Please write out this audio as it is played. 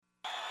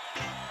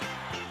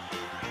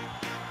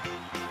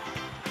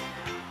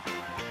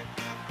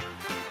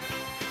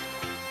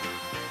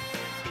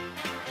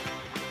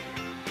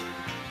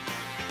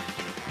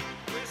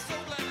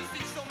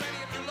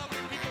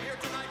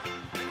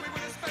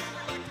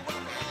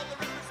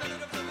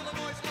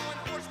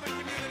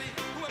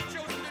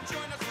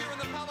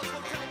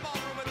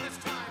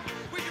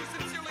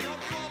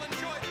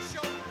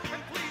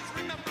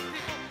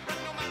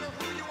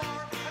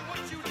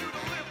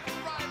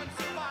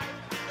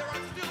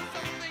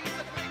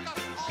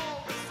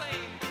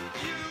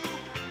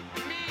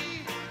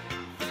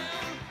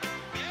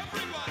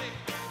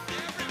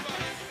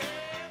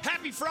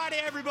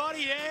Friday,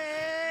 everybody,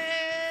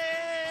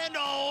 and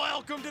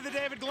welcome to the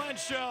David Glenn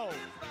Show.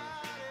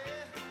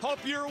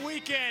 Hope your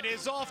weekend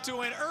is off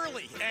to an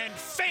early and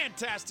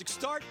fantastic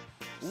start.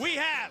 We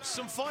have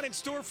some fun in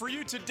store for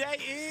you today,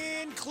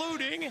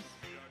 including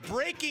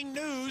breaking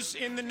news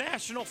in the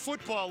National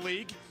Football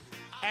League,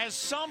 as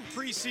some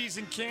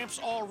preseason camps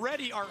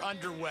already are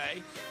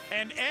underway,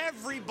 and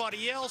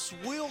everybody else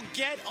will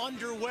get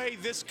underway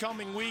this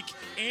coming week,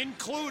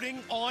 including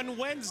on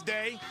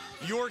Wednesday,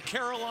 your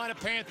Carolina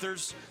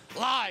Panthers,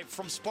 live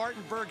from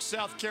Spartanburg,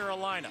 South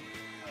Carolina.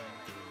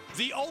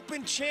 The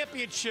Open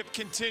Championship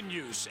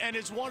continues and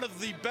is one of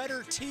the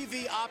better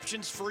TV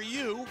options for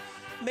you.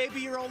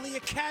 Maybe you're only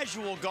a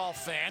casual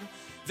golf fan.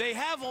 They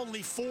have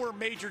only 4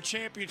 major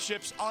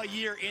championships a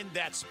year in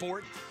that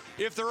sport.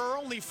 If there are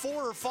only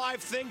 4 or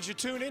 5 things you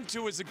tune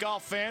into as a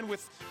golf fan,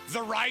 with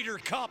the Ryder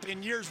Cup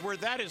in years where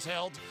that is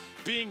held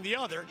being the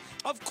other,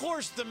 of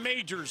course the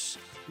majors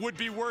would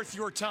be worth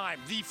your time.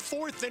 The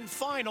 4th and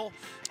final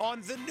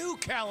on the new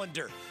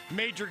calendar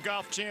Major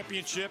Golf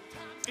Championship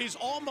is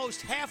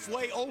almost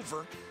halfway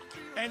over.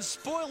 And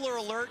spoiler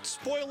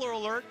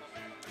alert,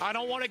 I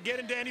don't want to get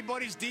into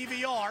anybody's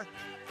DVR.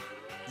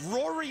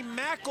 Rory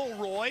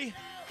McIlroy,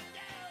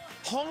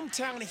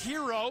 hometown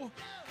hero,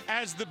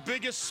 as the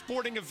biggest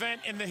sporting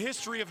event in the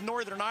history of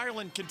Northern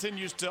Ireland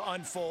continues to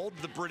unfold,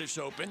 the British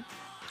Open.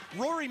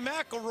 Rory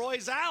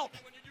McIlroy's out.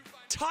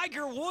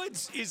 Tiger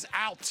Woods is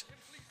out.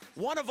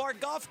 One of our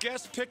golf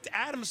guests picked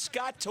Adam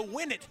Scott to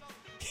win it.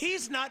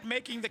 He's not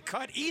making the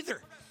cut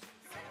either.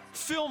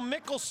 Phil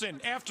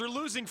Mickelson, after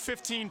losing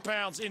 15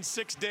 pounds in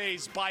 6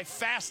 days by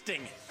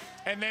fasting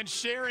and then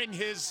sharing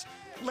his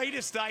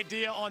latest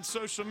idea on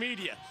social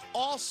media,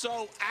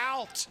 also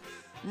out.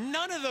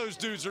 None of those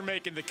dudes are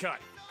making the cut.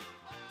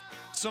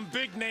 Some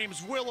big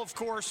names will, of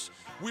course.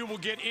 We will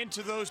get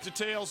into those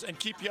details and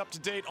keep you up to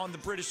date on the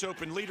British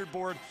Open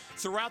leaderboard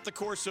throughout the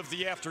course of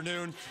the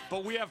afternoon.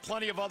 But we have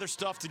plenty of other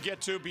stuff to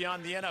get to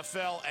beyond the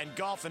NFL and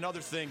golf and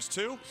other things,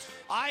 too.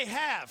 I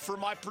have, for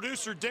my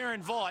producer,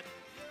 Darren Vaught,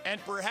 and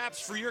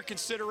perhaps for your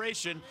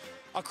consideration,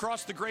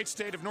 across the great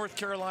state of North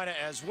Carolina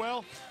as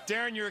well.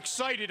 Darren, you're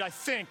excited, I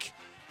think,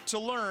 to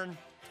learn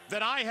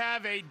that I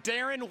have a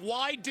Darren,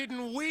 why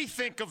didn't we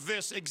think of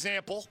this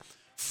example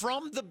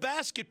from the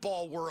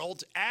basketball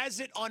world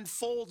as it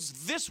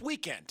unfolds this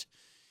weekend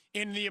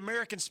in the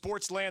American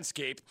sports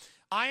landscape.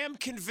 I am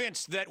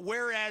convinced that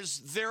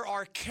whereas there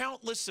are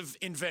countless of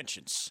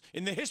inventions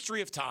in the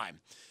history of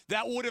time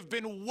that would have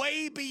been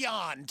way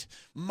beyond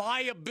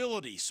my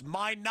abilities,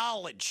 my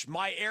knowledge,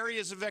 my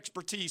areas of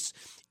expertise,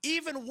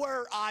 even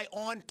were I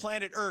on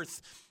planet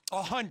Earth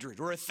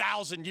 100 or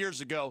 1,000 years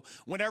ago,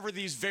 whenever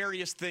these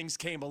various things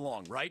came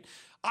along, right?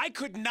 I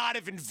could not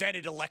have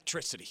invented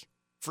electricity,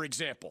 for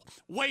example,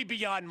 way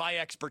beyond my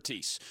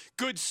expertise.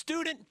 Good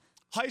student,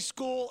 high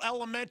school,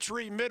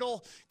 elementary,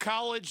 middle,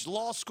 college,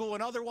 law school,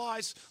 and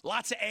otherwise.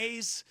 Lots of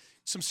A's,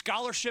 some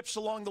scholarships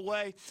along the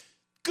way.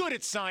 Good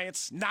at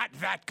science, not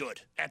that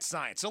good at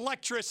science.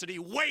 Electricity,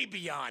 way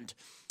beyond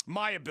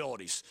my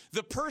abilities.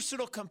 The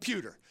personal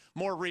computer,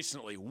 more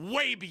recently,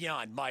 way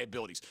beyond my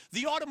abilities.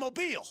 The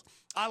automobile,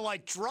 I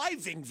like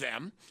driving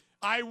them.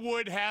 I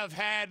would have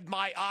had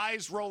my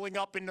eyes rolling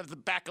up into the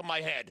back of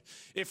my head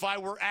if I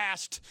were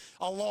asked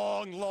a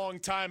long, long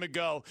time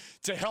ago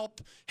to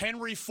help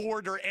Henry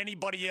Ford or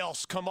anybody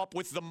else come up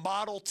with the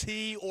Model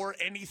T or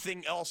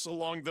anything else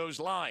along those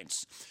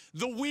lines.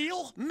 The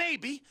wheel,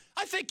 maybe.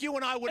 I think you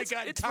and I would have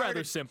gotten tired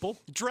of simple.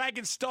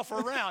 dragging stuff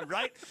around,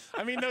 right?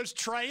 I mean, those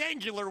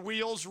triangular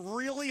wheels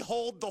really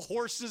hold the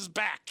horses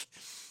back.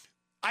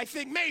 I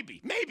think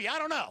maybe, I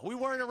don't know. We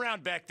weren't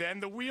around back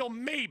then. The wheel,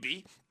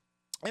 maybe.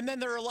 And then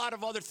there are a lot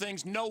of other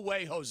things. No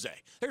way, Jose.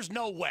 There's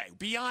no way.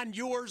 Beyond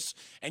yours,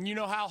 and you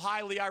know how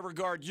highly I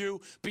regard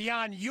you,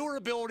 beyond your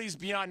abilities,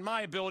 beyond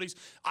my abilities,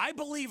 I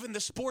believe in the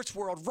sports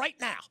world right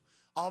now.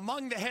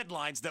 Among the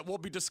headlines that we'll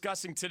be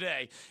discussing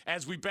today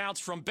as we bounce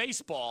from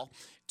baseball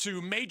to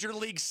Major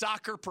League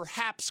Soccer,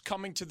 perhaps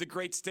coming to the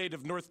great state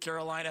of North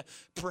Carolina,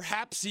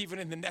 perhaps even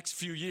in the next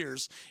few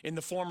years in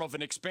the form of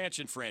an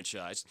expansion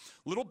franchise.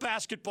 Little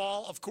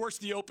basketball, of course,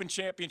 the Open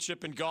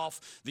Championship in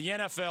golf. The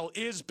NFL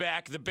is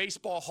back. The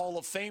Baseball Hall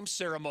of Fame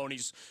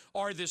ceremonies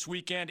are this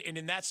weekend, and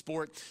in that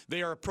sport,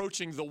 they are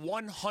approaching the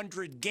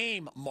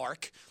 100-game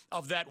mark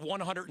of that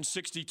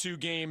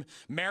 162-game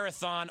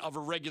marathon of a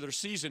regular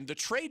season. The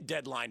trade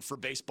deadline for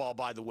baseball,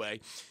 by the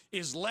way,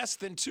 is less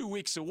than 2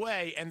 weeks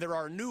away, and there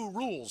are new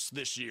rules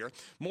this year.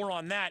 More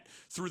on that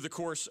through the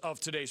course of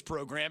today's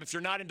program. If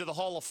you're not into the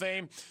Hall of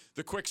Fame,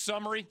 the quick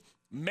summary: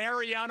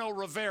 Mariano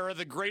Rivera,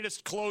 the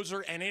greatest closer,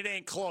 and it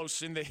ain't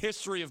close, in the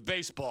history of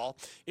baseball,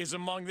 is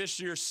among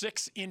this year's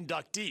 6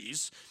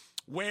 inductees,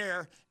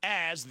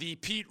 whereas the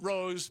Pete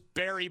Rose,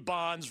 Barry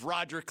Bonds,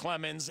 Roger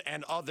Clemens,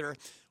 and other,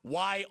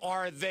 why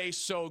are they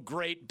so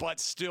great but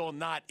still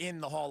not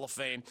in the Hall of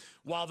Fame?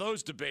 While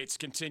those debates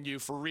continue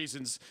for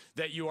reasons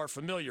that you are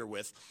familiar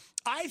with,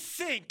 I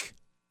think,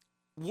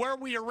 were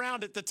we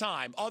around at the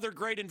time, other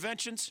great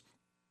inventions?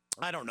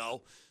 I don't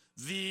know.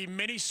 the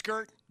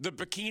miniskirt, the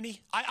bikini.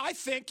 I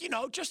think,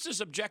 just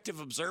as objective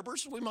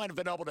observers, we might have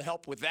been able to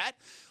help with that.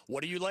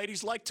 What do you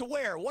ladies like to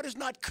wear? What is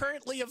not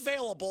currently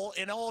available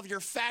in all of your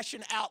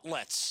fashion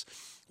outlets?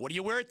 What do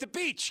you wear at the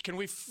beach? Can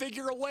we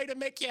figure a way to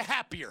make you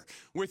happier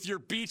with your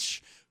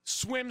beach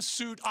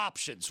swimsuit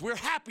options? We're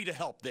happy to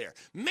help there.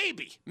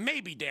 Maybe,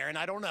 Darren,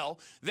 I don't know.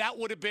 That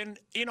would have been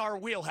in our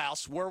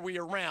wheelhouse were we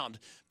around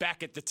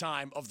back at the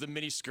time of the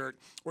miniskirt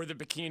or the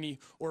bikini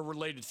or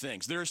related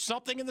things. There is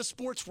something in the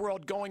sports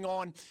world going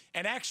on,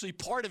 and actually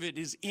part of it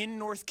is in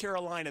North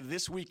Carolina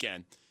this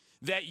weekend,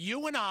 that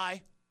you and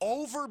I,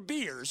 over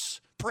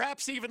beers,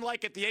 perhaps even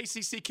like at the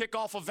ACC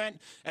kickoff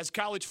event, as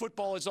college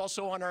football is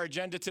also on our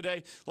agenda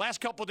today. Last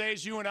couple of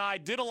days, you and I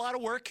did a lot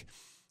of work,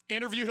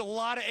 interviewed a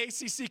lot of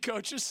ACC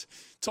coaches,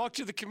 talked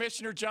to the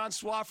commissioner, John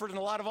Swofford, and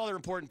a lot of other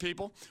important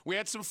people. We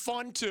had some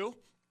fun, too.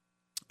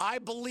 I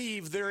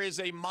believe there is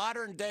a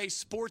modern-day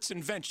sports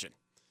invention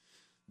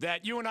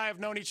that you and I have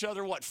known each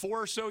other,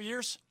 4 or so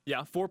years?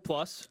 Yeah,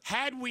 4+.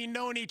 Had we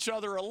known each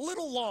other a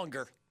little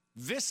longer,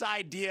 this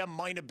idea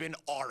might have been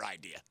our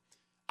idea.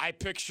 I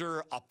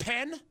picture a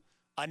pen,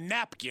 a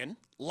napkin,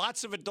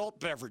 lots of adult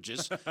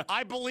beverages.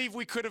 I believe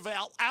we could have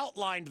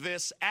outlined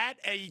this at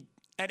an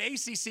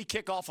ACC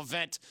kickoff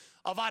event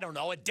of,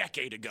 a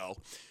decade ago.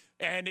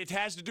 And it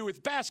has to do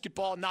with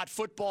basketball, not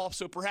football,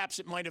 so perhaps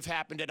it might have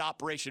happened at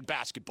Operation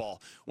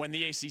Basketball when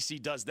the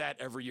ACC does that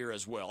every year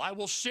as well. I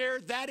will share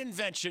that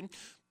invention.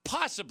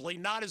 Possibly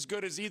not as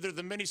good as either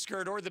the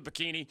miniskirt or the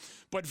bikini,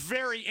 but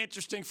very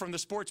interesting from the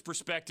sports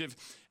perspective.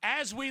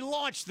 As we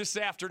launch this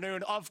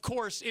afternoon, of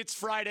course, it's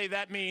Friday.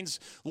 That means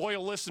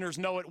loyal listeners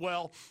know it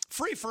well.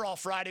 Free for all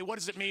Friday. What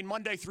does it mean?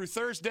 Monday through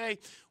Thursday,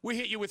 we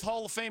hit you with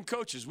Hall of Fame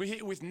coaches. We hit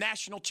you with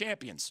national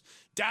champions.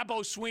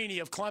 Dabo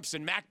Swinney of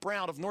Clemson, Mack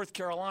Brown of North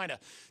Carolina.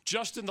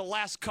 Just in the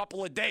last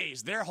couple of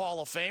days, they're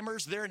Hall of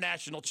Famers. They're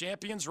national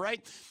champions,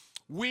 right?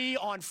 We,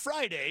 on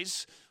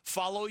Fridays,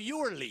 follow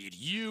your lead.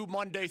 You,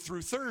 Monday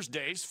through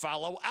Thursdays,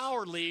 follow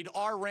our lead,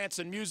 our rants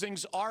and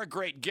musings, our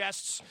great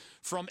guests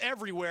from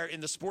everywhere in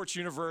the sports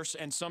universe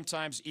and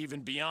sometimes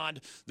even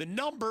beyond. The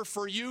number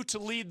for you to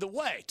lead the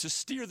way, to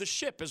steer the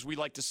ship, as we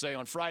like to say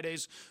on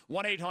Fridays,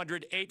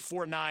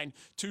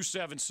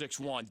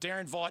 1-800-849-2761.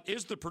 Darren Vaught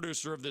is the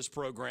producer of this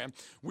program.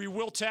 We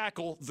will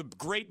tackle the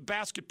great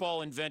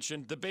basketball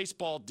invention, the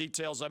baseball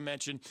details I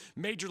mentioned,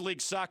 Major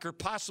League Soccer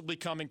possibly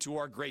coming to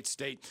our great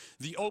state,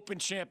 the Open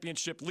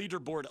Championship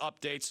leaderboard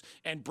updates,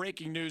 and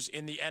breaking news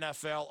in the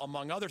NFL,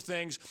 among other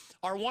things.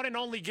 Our one and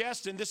only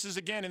guest, and this is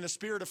again in the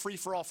spirit of Free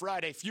for All Friday,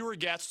 fewer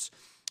guests,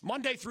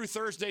 Monday through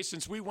Thursday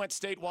since we went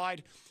statewide,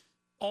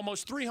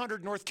 almost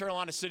 300 North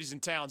Carolina cities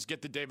and towns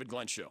get the David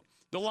Glenn Show.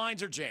 The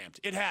lines are jammed.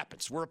 It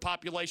happens. We're a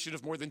population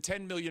of more than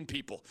 10 million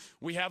people.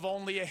 We have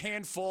only a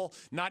handful,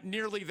 not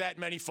nearly that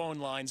many phone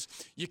lines.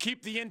 You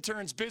keep the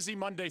interns busy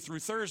Monday through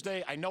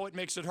Thursday. I know it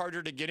makes it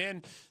harder to get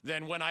in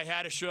than when I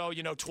had a show,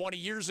 20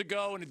 years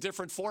ago in a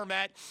different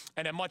format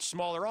and a much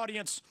smaller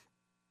audience.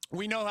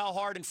 We know how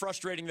hard and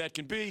frustrating that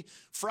can be.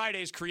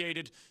 Friday's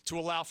created to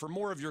allow for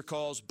more of your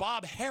calls.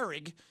 Bob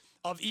Herrig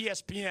of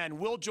ESPN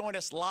will join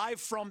us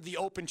live from the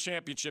Open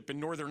Championship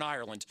in Northern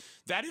Ireland.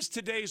 That is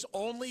today's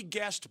only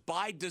guest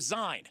by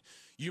design.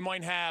 You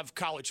might have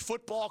college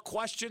football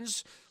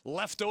questions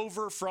left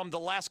over from the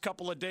last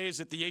couple of days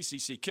at the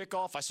ACC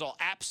kickoff. I saw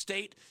App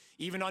State,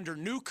 even under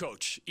new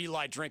coach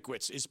Eli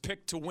Drinkwitz, is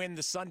picked to win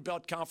the Sun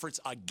Belt Conference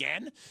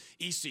again.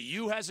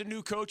 ECU has a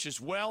new coach as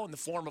well in the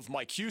form of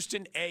Mike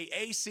Houston.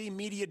 AAC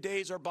media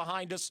days are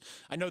behind us.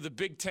 I know the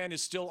Big Ten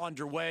is still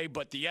underway,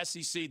 but the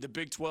SEC, the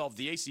Big 12,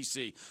 the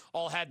ACC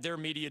all had their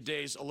media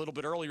days a little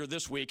bit earlier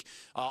this week.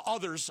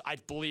 Others, I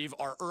believe,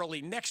 are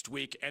early next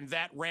week, and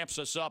that ramps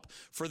us up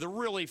for the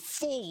really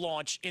full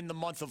launch in the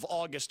month of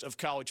August of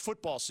college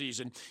football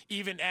season,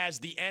 even as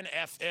the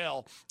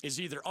NFL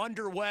is either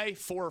underway,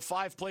 4 or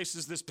 5 places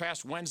this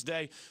past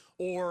Wednesday,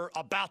 or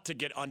about to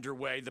get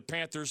underway, the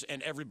Panthers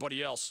and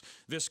everybody else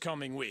this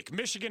coming week.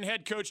 Michigan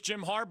head coach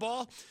Jim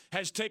Harbaugh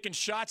has taken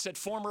shots at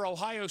former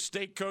Ohio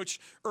State coach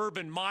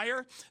Urban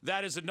Meyer.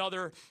 That is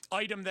another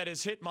item that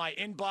has hit my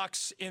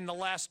inbox in the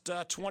last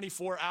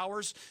 24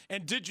 hours.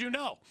 And did you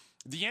know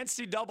the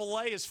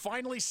NCAA is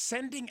finally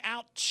sending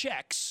out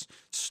checks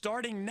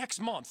starting next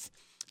month,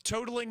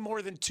 totaling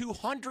more than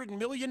 $200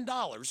 million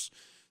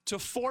to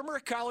former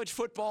college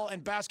football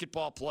and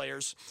basketball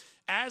players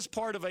as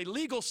part of a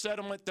legal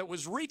settlement that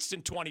was reached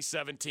in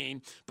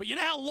 2017. But you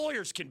know how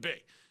lawyers can be.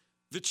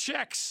 The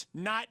checks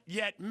not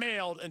yet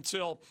mailed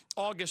until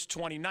August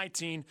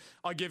 2019.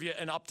 I'll give you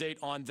an update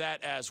on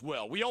that as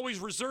well. We always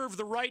reserve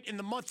the right in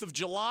the month of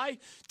July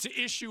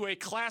to issue a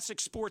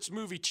classic sports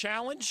movie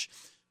challenge.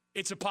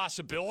 It's a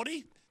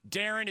possibility.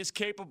 Darren is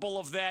capable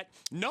of that.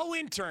 No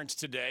interns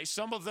today.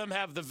 Some of them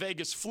have the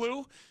Vegas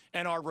flu,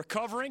 and are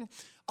recovering.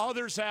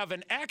 Others have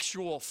an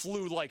actual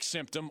flu-like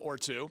symptom or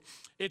two.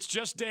 It's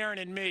just Darren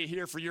and me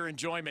here for your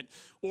enjoyment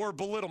or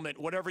belittlement,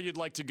 whatever you'd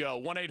like to go.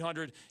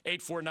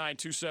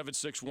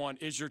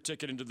 1-800-849-2761 is your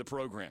ticket into the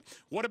program.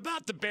 What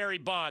about the Barry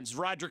Bonds,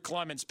 Roger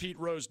Clemens, Pete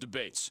Rose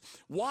debates?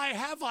 Why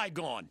have I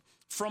gone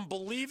from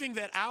believing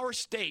that our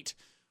state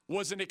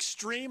was an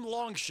extreme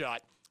long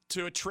shot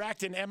to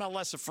attract an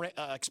MLS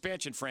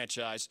expansion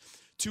franchise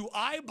to,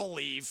 I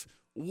believe,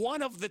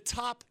 one of the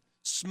top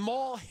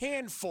small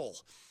handful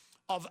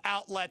of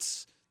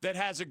outlets that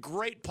has a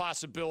great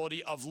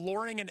possibility of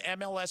luring an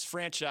MLS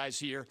franchise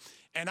here?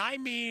 And I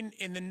mean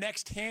in the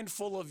next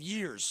handful of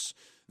years,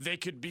 they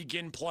could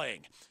begin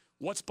playing.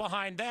 What's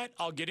behind that?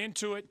 I'll get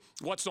into it.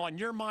 What's on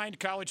your mind,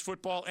 college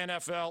football,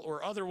 NFL,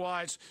 or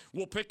otherwise?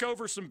 We'll pick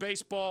over some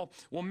baseball.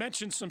 We'll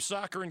mention some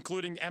soccer,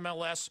 including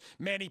MLS.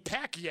 Manny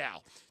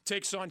Pacquiao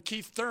takes on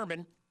Keith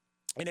Thurman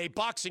in a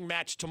boxing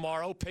match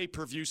tomorrow,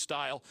 pay-per-view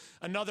style.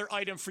 Another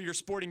item for your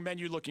sporting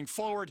menu looking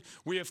forward.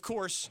 We, of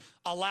course,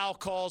 allow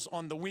calls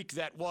on the week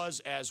that was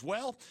as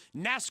well.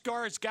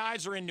 NASCAR's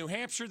guys are in New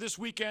Hampshire this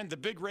weekend. The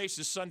big race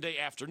is Sunday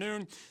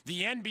afternoon.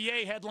 The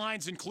NBA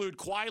headlines include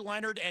Kawhi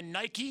Leonard and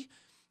Nike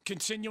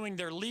continuing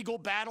their legal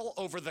battle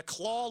over the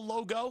claw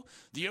logo.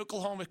 The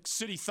Oklahoma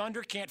City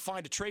Thunder can't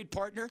find a trade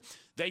partner.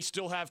 They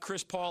still have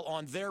Chris Paul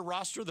on their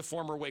roster, the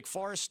former Wake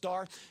Forest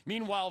star.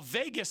 Meanwhile,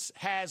 Vegas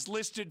has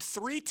listed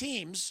 3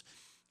 teams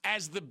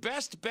as the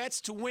best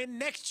bets to win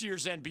next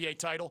year's NBA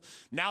title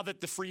now that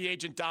the free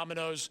agent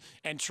dominoes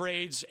and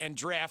trades and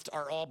draft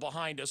are all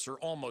behind us, or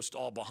almost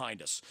all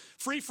behind us.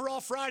 Free for All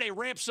Friday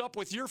ramps up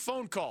with your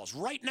phone calls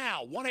right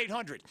now,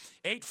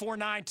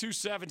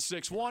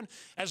 1-800-849-2761.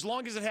 As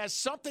long as it has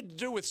something to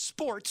do with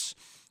sports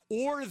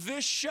or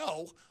this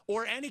show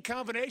or any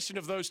combination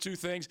of those two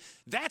things,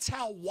 that's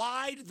how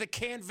wide the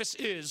canvas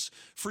is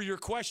for your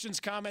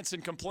questions, comments,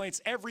 and complaints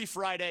every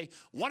Friday.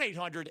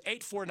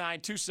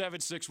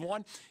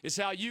 1-800-849-2761 is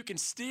how you can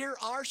steer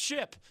our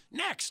ship.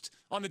 Next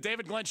on The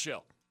David Glenn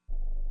Show.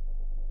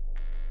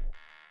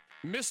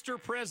 Mr.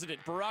 President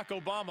Barack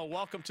Obama,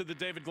 welcome to The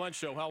David Glenn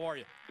Show. How are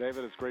you?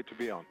 David, it's great to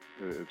be on.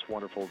 It's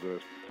wonderful to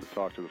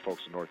talk to the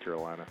folks in North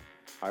Carolina.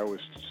 I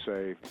always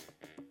say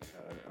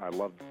I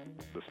love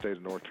the state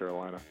of North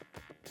Carolina.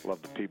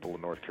 Love the people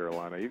of North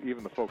Carolina.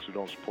 Even the folks who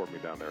don't support me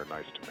down there are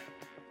nice to me.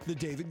 The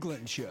David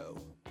Glenn Show.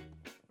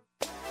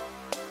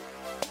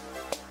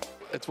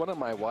 It's one of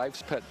my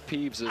wife's pet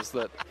peeves is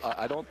that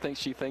I don't think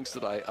she thinks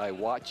that I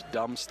watch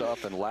dumb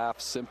stuff and laugh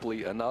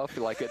simply enough.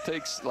 Like, it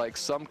takes like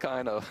some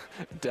kind of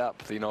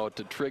depth,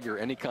 to trigger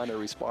any kind of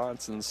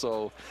response. And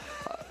so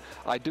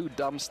I do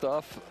dumb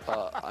stuff,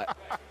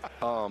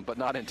 but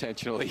not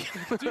intentionally.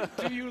 Do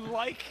you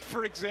like,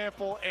 for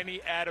example,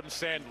 any Adam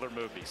Sandler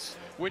movies,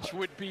 which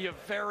would be a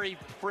very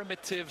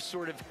primitive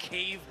sort of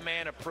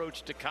caveman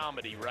approach to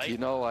comedy, right?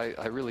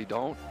 I really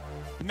don't.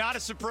 Not a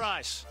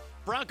surprise.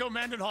 Bronco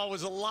Mendenhall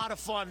was a lot of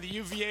fun. The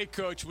UVA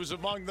coach was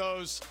among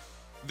those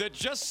that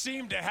just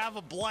seemed to have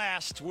a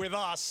blast with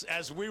us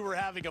as we were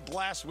having a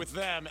blast with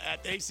them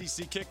at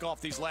ACC kickoff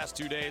these last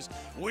 2 days.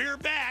 We're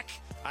back.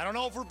 I don't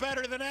know if we're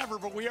better than ever,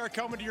 but we are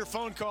coming to your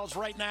phone calls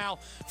right now.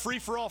 Free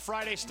for All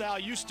Friday style.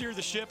 You steer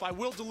the ship. I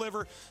will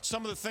deliver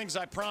some of the things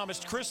I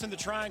promised. Chris in the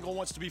Triangle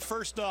wants to be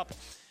first up,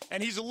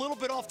 and he's a little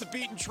bit off the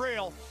beaten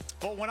trail.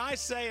 But when I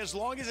say as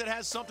long as it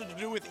has something to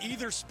do with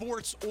either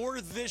sports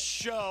or this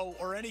show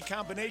or any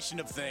combination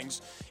of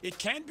things, it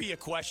can be a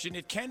question,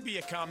 it can be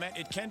a comment,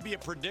 it can be a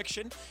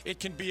prediction,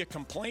 it can be a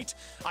complaint.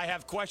 I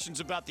have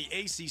questions about the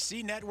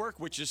ACC network,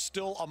 which is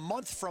still a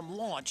month from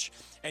launch,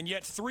 and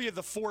yet 3 of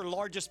the 4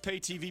 largest pay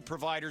TV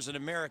providers in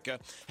America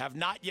have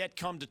not yet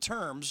come to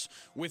terms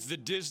with the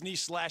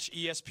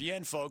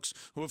Disney/ESPN folks,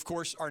 who of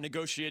course are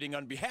negotiating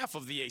on behalf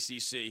of the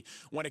ACC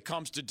when it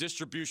comes to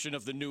distribution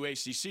of the new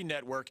ACC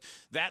network.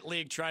 That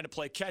league trying to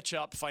play catch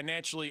up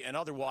financially and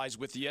otherwise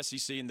with the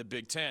SEC and the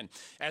Big Ten.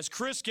 As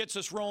Chris gets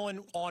us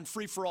rolling on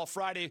Free for All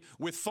Friday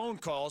with phone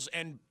calls,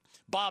 and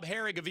Bob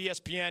Herrig of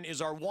ESPN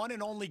is our one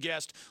and only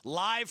guest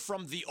live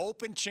from the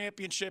Open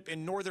Championship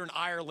in Northern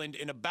Ireland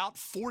in about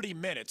 40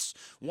 minutes.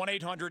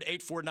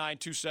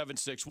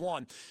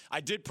 1-800-849-2761.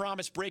 I did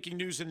promise breaking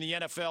news in the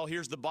NFL.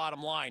 Here's the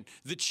bottom line.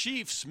 The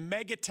Chiefs'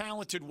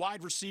 mega-talented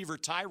wide receiver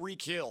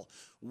Tyreek Hill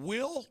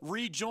will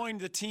rejoin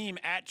the team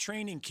at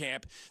training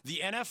camp.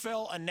 The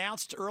NFL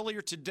announced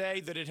earlier today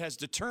that it has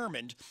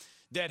determined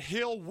that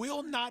Hill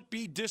will not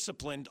be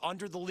disciplined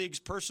under the league's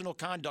personal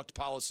conduct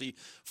policy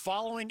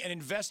following an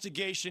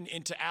investigation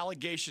into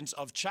allegations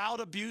of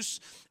child abuse.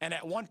 And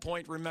at one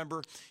point,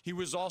 remember, he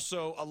was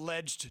also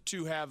alleged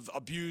to have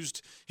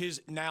abused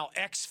his now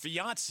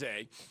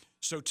ex-fiancée.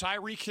 So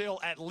Tyreek Hill,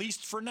 at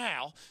least for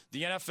now,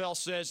 the NFL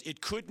says it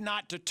could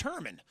not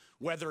determine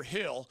whether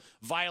Hill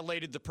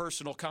violated the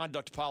personal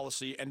conduct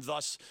policy, and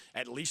thus,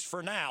 at least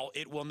for now,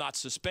 it will not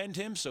suspend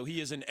him, so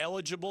he is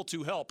ineligible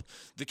to help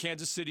the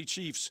Kansas City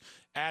Chiefs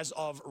as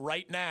of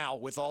right now,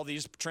 with all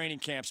these training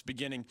camps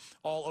beginning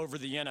all over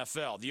the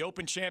NFL. The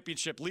Open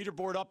Championship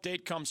leaderboard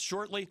update comes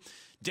shortly.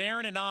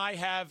 Darren and I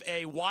have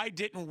a why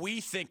didn't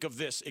we think of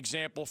this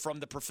example from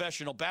the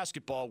professional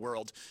basketball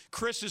world.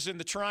 Chris is in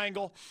the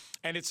triangle,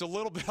 and it's a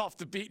little bit off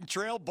the beaten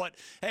trail, but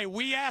hey,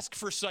 we ask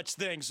for such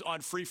things on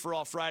Free for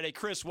All Friday.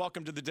 Chris,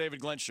 welcome to the David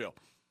Glenn Show.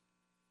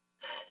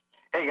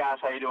 Hey guys,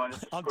 how you doing?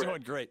 I'm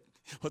doing great.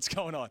 What's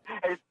going on?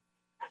 Hey,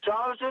 so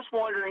I was just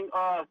wondering,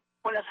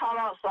 when it's hot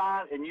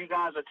outside and you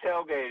guys are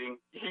tailgating,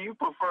 do you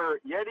prefer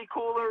Yeti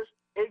coolers,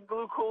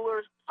 Igloo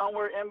coolers,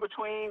 somewhere in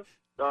between?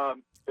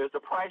 Is the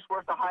price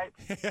worth the hype?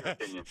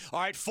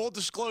 All right, full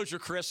disclosure,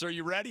 Chris, are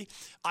you ready?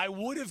 I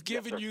would have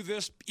given you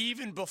this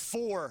even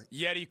before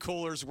Yeti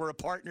coolers were a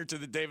partner to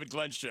the David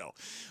Glenn Show.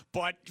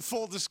 But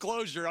full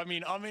disclosure, I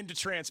mean, I'm into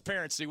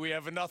transparency. We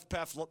have enough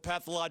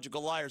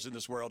pathological liars in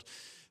this world.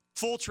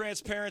 Full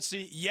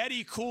transparency,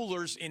 Yeti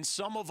coolers in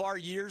some of our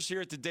years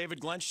here at the David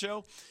Glenn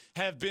Show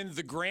have been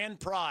the grand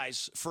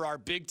prize for our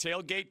big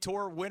tailgate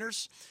tour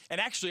winners.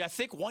 And actually, I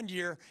think one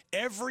year,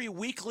 every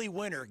weekly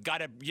winner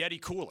got a Yeti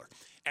cooler.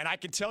 And I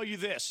can tell you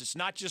this, it's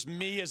not just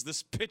me as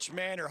this pitch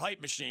man or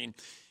hype machine.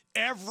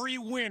 Every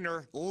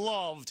winner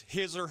loved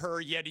his or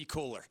her Yeti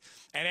cooler.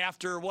 And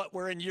after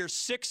we're in year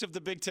 6 of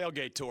the big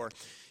tailgate tour,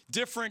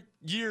 different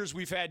years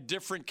we've had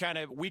different kind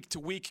of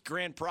week-to-week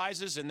grand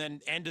prizes and then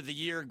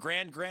end-of-the-year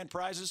grand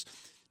prizes.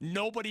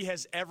 Nobody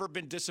has ever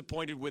been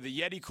disappointed with a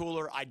Yeti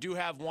cooler. I do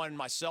have one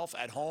myself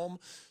at home.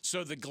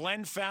 So the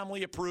Glenn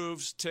family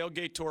approves.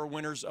 Tailgate Tour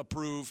winners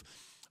approve.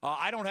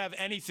 I don't have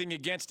anything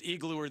against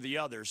Igloo or the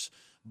others.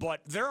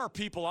 But there are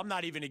people, I'm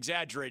not even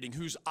exaggerating,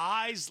 whose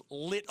eyes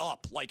lit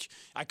up. Like,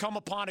 I come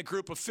upon a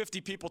group of 50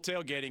 people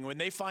tailgating. When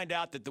they find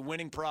out that the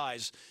winning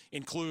prize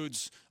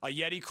includes a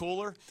Yeti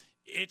cooler,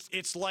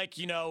 it's like,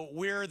 you know,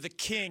 we're the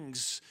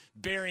kings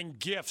bearing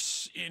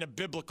gifts in a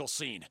biblical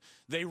scene.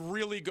 They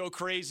really go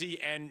crazy,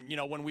 and, you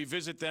know, when we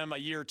visit them a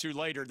year or two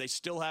later, they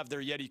still have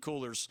their Yeti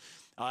coolers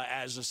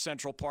as a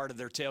central part of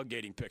their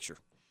tailgating picture.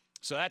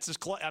 So that's as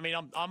I mean,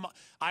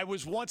 I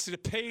was once a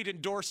paid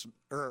endorser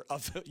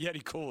of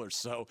Yeti coolers,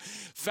 so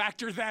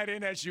factor that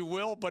in as you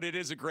will. But it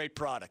is a great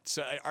product.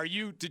 So,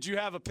 did you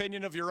have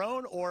opinion of your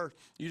own, or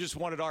you just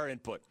wanted our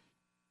input?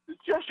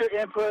 Just your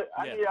input.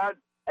 Yeah. I need to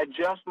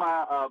adjust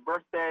my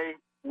birthday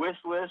wish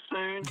list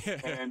soon,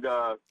 and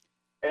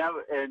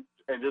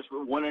just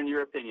wondering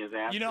your opinions,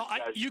 man. You know,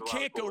 you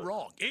can't go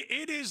wrong.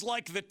 It is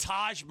like the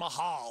Taj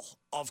Mahal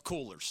of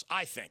coolers,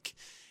 I think.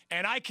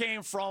 And I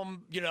came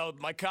from, you know,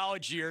 my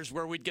college years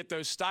where we'd get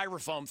those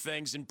styrofoam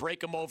things and break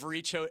them over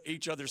each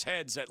other's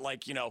heads at,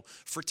 like, you know,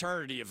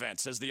 fraternity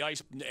events as the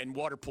ice and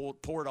water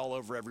poured all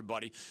over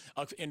everybody,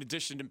 in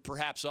addition to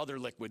perhaps other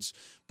liquids.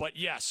 But,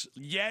 yes,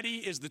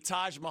 Yeti is the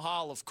Taj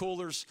Mahal of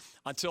coolers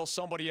until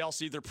somebody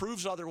else either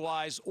proves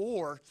otherwise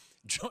or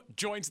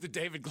joins the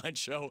David Glenn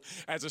Show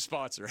as a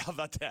sponsor. How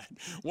about that?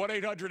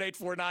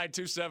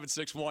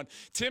 1-800-849-2761.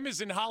 Tim is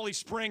in Holly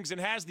Springs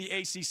and has the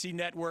ACC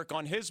network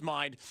on his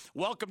mind.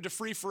 Welcome to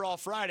Free for All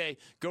Friday.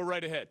 Go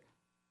right ahead.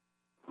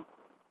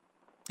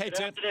 Hey, Good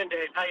Tim. afternoon,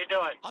 Dave. How you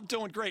doing? I'm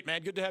doing great,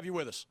 man. Good to have you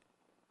with us.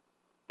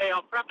 Hey,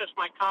 I'll preface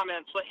my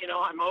comments. Let you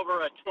know I'm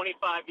over a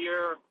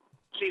 25-year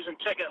season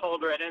ticket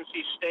holder at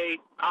NC State.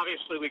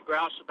 Obviously, we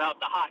grouse about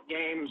the hot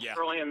games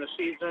early in the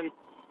season,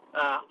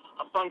 a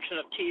function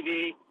of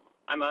TV.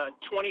 I'm a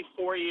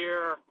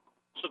 24-year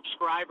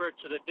subscriber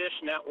to the Dish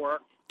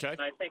Network,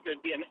 and I think it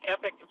would be an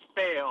epic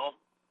fail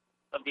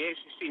of the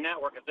ACC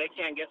network if they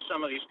can't get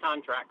some of these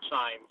contracts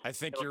signed. I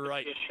think you're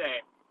right. It's a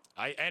shame.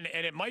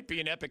 And it might be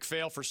an epic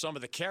fail for some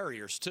of the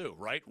carriers, too,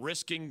 right?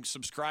 Risking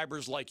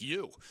subscribers like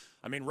you.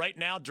 I mean, right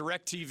now,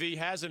 DirecTV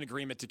has an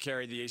agreement to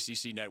carry the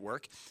ACC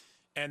network.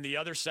 And the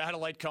other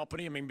satellite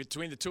company, I mean,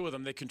 between the two of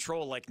them, they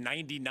control like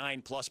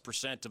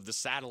 99+% of the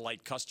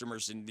satellite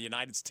customers in the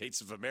United States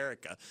of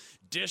America.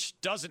 Dish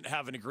doesn't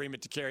have an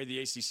agreement to carry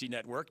the ACC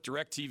network.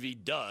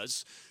 DirecTV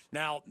does.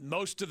 Now,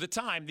 most of the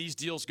time, these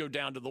deals go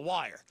down to the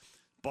wire.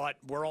 But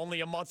we're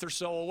only a month or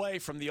so away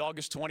from the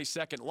August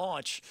 22nd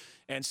launch,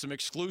 and some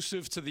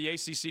exclusive to the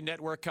ACC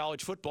Network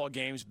college football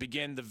games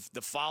begin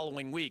the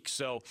following week.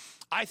 So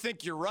I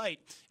think you're right,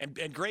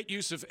 and great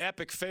use of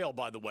epic fail,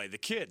 by the way. The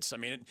kids, I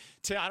mean,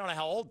 I don't know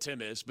how old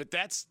Tim is, but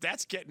that's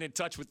getting in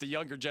touch with the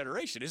younger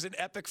generation. Isn't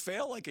epic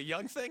fail like a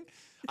young thing?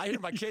 I hear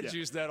my kids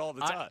use that all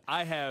the time.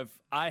 I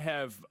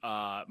have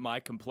my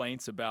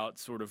complaints about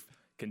sort of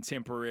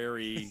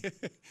contemporary.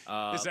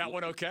 Is that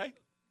one okay?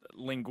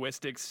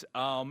 Linguistics.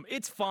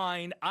 It's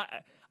fine.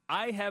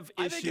 I have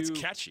issue. I think it's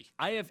catchy.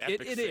 I have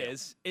epic it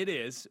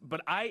is,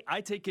 but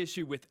I take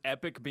issue with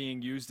epic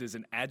being used as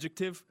an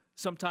adjective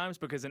sometimes,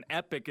 because an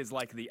epic is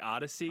like the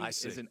Odyssey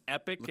is an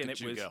epic. Look and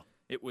at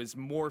it it was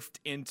morphed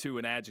into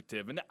an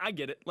adjective. And I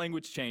get it,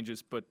 language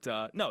changes, but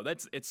no,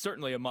 it's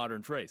certainly a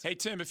modern phrase. Hey,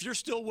 Tim, if you're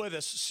still with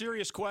us,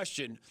 serious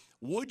question.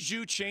 Would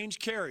you change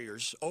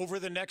carriers over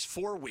the next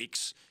 4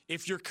 weeks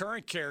if your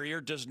current carrier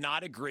does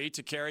not agree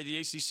to carry the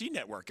ACC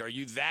network? Are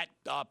you that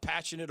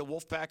passionate a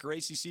Wolfpack or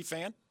ACC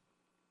fan?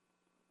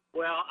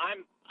 Well,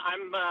 I'm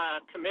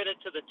committed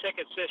to the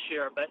tickets this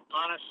year, but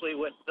honestly,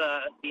 with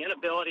the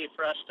inability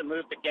for us to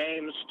move the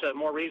games to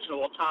more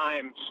reasonable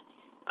times,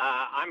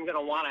 I'm going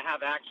to want to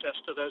have access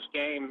to those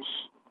games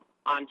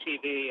on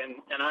TV,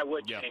 and I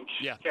would change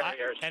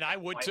carriers. I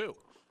would too.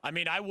 I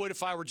mean, I would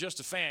if I were just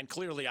a fan.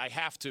 Clearly, I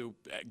have to,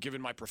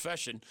 given my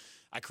profession.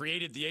 I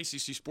created the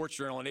ACC Sports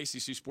Journal and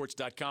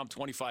ACCSports.com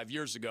 25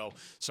 years ago,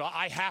 so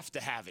I have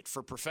to have it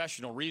for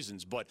professional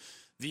reasons. But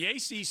the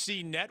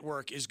ACC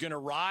network is going to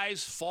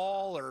rise,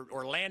 fall,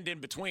 or land in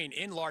between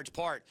in large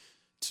part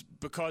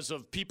because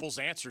of people's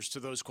answers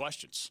to those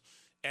questions.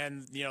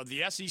 And,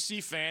 the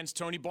SEC fans,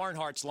 Tony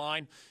Barnhart's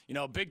line,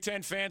 Big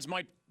Ten fans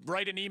might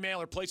write an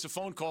email or place a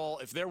phone call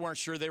if they weren't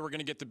sure they were going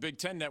to get the Big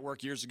Ten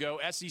network years ago.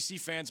 SEC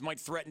fans might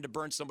threaten to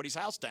burn somebody's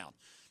house down.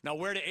 Now,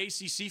 where do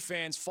ACC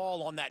fans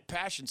fall on that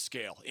passion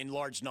scale in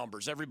large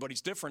numbers?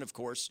 Everybody's different, of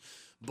course,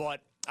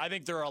 but I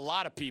think there are a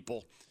lot of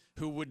people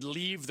who would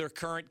leave their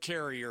current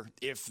carrier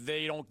if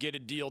they don't get a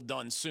deal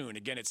done soon.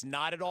 Again, it's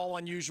not at all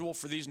unusual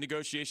for these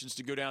negotiations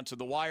to go down to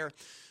the wire,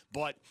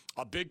 but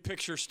a big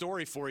picture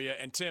story for you.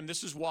 And, Tim,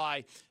 this is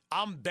why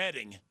I'm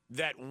betting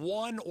that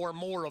one or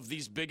more of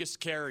these biggest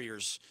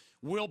carriers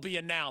will be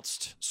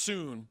announced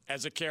soon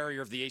as a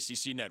carrier of the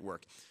ACC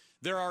network.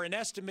 There are an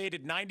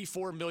estimated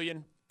 94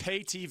 million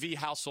pay TV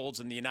households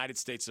in the United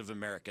States of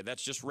America.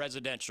 That's just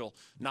residential,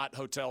 not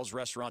hotels,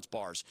 restaurants,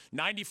 bars.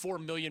 94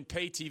 million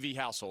pay TV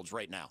households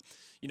right now.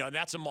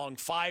 That's among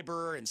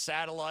fiber and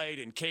satellite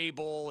and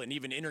cable and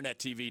even internet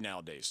TV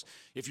nowadays.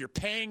 If you're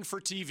paying for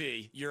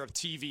TV, you're a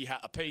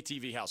pay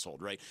TV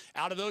household, right?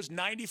 Out of those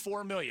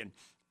 94 million,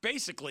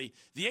 basically,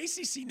 the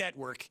ACC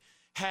network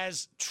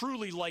has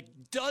truly like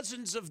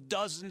dozens,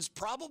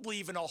 probably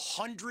even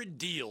 100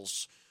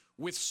 deals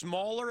with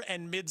smaller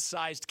and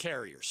mid-sized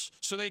carriers.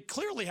 So they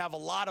clearly have a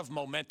lot of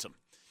momentum.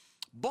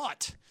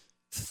 But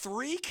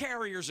 3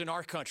 carriers in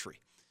our country,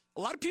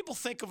 a lot of people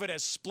think of it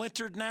as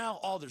splintered now.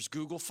 Oh, there's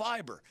Google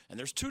Fiber, and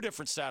there's 2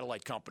 different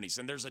satellite companies,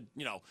 and there's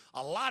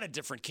a lot of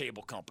different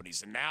cable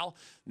companies. And now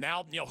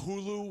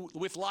Hulu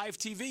with live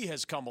TV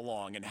has come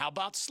along, and how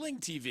about Sling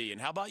TV, and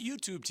how about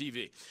YouTube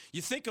TV?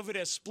 You think of it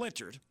as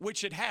splintered,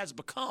 which it has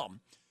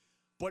become,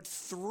 but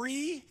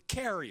 3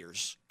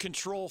 carriers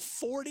control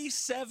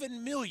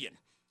 47 million,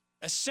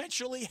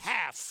 essentially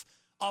half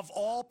of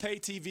all pay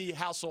TV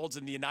households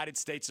in the United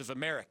States of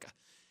America.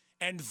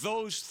 And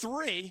those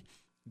 3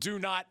 do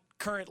not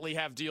currently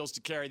have deals to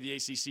carry the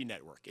ACC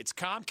network. It's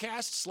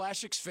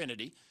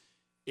Comcast/Xfinity,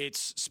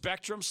 it's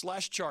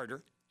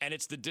Spectrum/Charter, and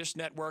it's the Dish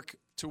Network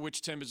to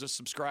which Tim is a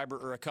subscriber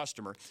or a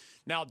customer.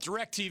 Now,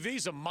 DirecTV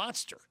is a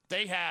monster.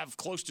 They have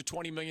close to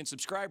 20 million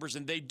subscribers,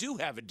 and they do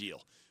have a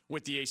deal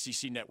with the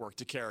ACC network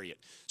to carry it.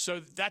 So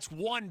that's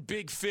one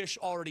big fish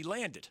already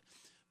landed.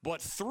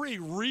 But 3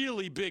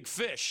 really big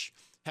fish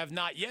have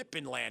not yet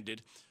been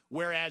landed,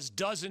 whereas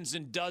dozens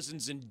and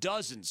dozens and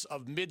dozens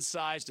of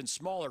mid-sized and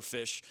smaller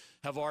fish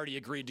have already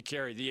agreed to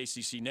carry the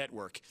ACC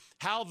network.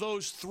 How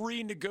those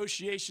 3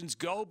 negotiations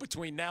go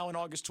between now and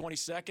August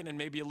 22nd and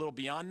maybe a little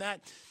beyond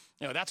that,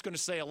 that's going to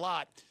say a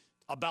lot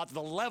about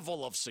the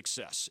level of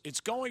success.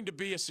 It's going to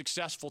be a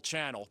successful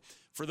channel.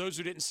 For those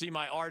who didn't see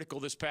my article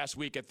this past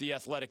week at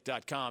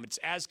theathletic.com, it's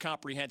as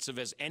comprehensive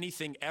as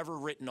anything ever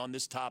written on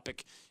this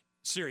topic,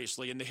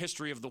 seriously, in the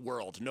history of the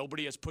world.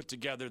 Nobody has put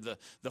together the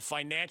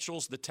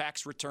financials, the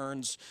tax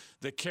returns,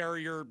 the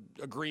carrier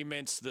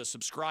agreements, the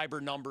subscriber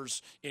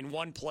numbers in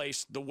one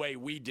place the way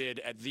we did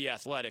at The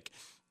Athletic.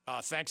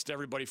 Thanks to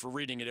everybody for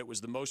reading it. It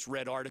was the most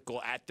read article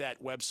at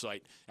that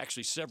website.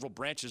 Actually, several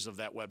branches of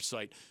that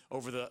website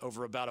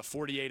over about a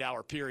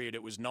 48-hour period.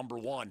 It was number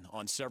 1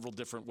 on several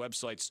different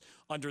websites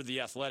under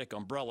the Athletic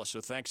umbrella. So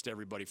thanks to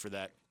everybody for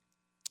that.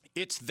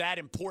 It's that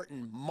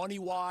important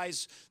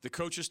money-wise. The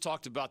coaches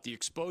talked about the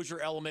exposure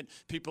element.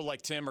 People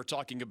like Tim are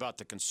talking about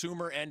the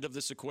consumer end of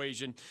this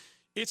equation.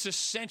 It's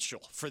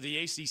essential for the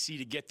ACC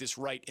to get this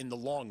right in the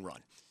long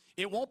run.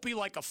 It won't be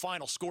like a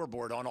final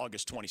scoreboard on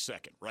August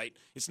 22nd, right?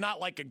 It's not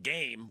like a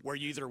game where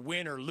you either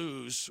win or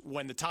lose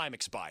when the time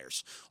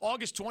expires.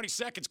 August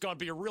 22nd is going to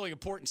be a really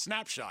important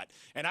snapshot.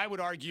 And I would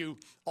argue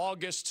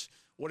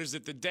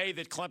the day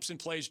that Clemson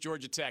plays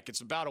Georgia Tech.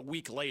 It's about a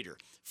week later.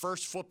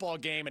 First football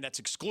game, and that's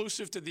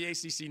exclusive to the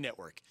ACC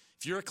network.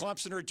 If you're a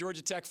Clemson or a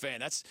Georgia Tech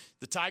fan,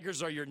 the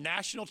Tigers are your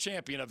national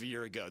champion of a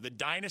year ago, the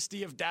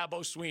dynasty of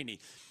Dabo Swinney.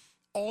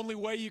 Only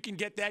way you can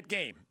get that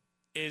game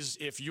is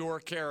if your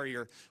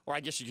carrier, or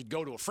I guess you could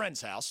go to a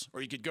friend's house,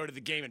 or you could go to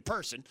the game in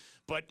person.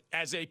 But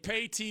as a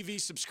pay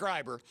TV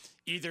subscriber,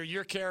 either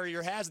your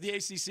carrier has the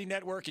ACC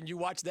network and you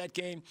watch that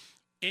game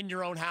in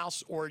your own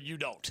house, or you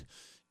don't.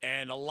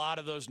 And a lot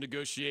of those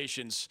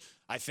negotiations,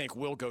 I think,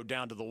 will go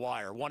down to the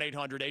wire.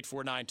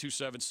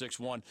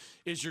 1-800-849-2761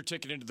 is your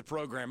ticket into the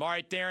program. All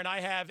right, Darren,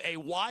 I have a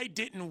why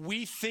didn't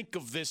we think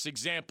of this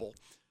example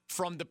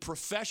from the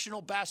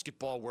professional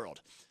basketball world.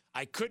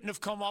 I couldn't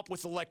have come up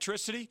with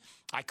electricity.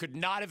 I could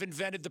not have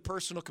invented the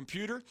personal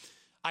computer.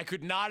 I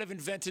could not have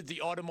invented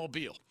the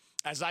automobile.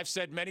 As I've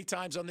said many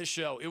times on this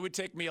show, it would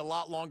take me a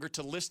lot longer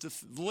to list the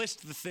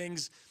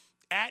things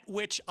at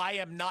which I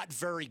am not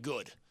very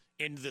good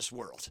in this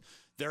world.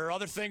 There are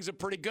other things I'm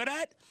pretty good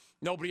at.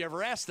 Nobody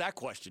ever asked that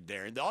question,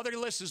 Darren. The other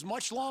list is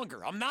much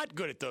longer. I'm not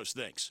good at those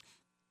things.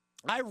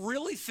 I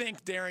really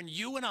think, Darren,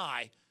 you and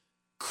I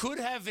could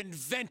have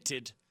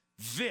invented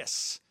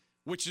this,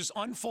 which is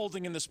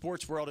unfolding in the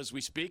sports world as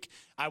we speak.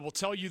 I will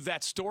tell you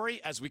that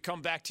story as we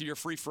come back to your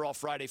Free for All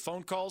Friday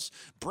phone calls.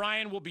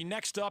 Brian will be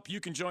next up.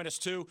 You can join us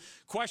too.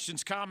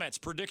 Questions, comments,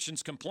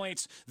 predictions,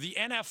 complaints. The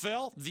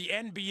NFL, the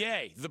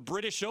NBA, the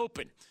British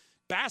Open.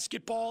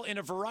 Basketball in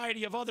a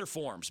variety of other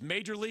forms.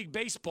 Major League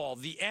Baseball,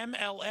 the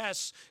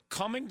MLS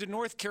coming to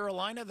North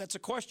Carolina, that's a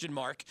question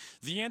mark.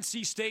 The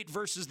NC State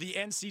versus the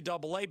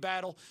NCAA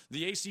battle,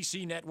 the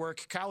ACC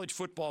Network, college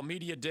football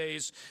media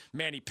days,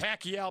 Manny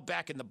Pacquiao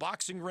back in the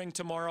boxing ring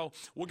tomorrow.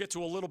 We'll get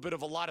to a little bit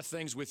of a lot of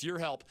things with your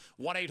help.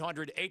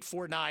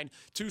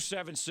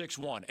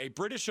 1-800-849-2761. A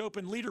British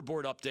Open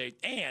leaderboard update.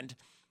 And,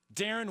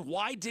 Darren,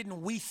 why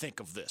didn't we think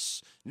of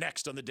this?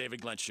 Next on The David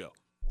Glenn Show.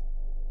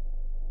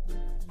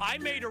 I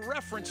made a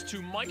reference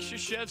to Mike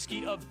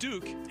Krzyzewski of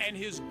Duke and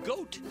his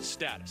GOAT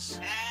status.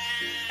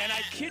 And I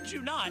kid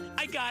you not,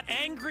 I got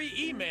angry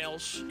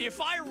emails.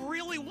 If I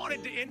really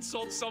wanted to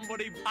insult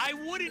somebody, I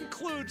would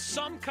include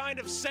some kind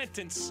of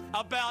sentence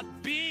about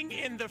being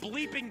in the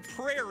bleeping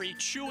prairie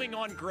chewing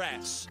on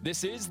grass.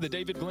 This is The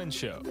David Glenn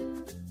Show.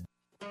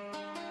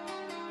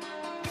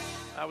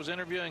 I was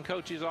interviewing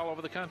coaches all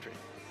over the country.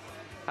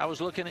 I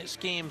was looking at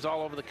schemes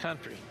all over the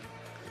country.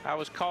 I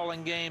was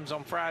calling games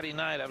on Friday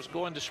night. I was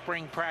going to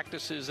spring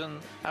practices, and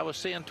I was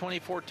seeing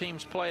 24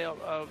 teams play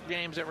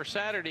games every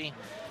Saturday.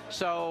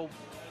 So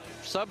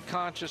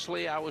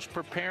subconsciously, I was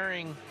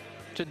preparing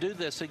to do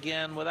this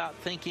again without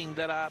thinking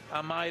that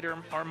I might or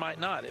might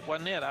not. It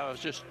wasn't it. I was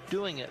just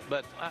doing it.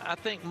 But I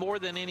think more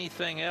than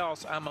anything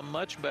else, I'm a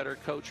much better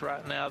coach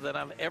right now than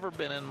I've ever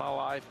been in my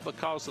life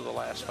because of the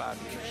last 5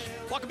 years.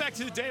 Welcome back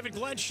to the David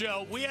Glenn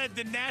Show. We had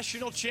the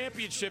national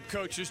championship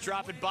coaches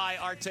dropping by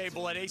our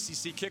table at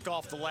ACC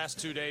kickoff the last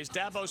 2 days.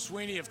 Dabo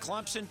Swinney of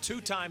Clemson, 2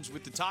 times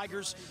with the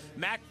Tigers.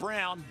 Mack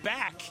Brown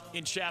back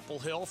in Chapel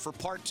Hill for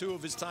part 2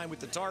 of his time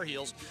with the Tar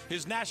Heels.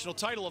 His national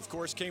title, of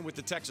course, came with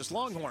the Texas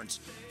Longhorns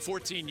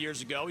 14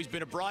 years ago. He's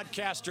been a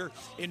broadcaster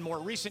in more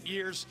recent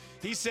years.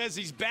 He says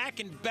he's back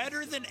and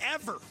better than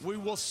ever. We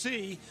will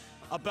see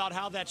about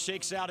how that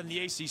shakes out in the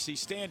ACC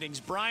standings.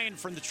 Brian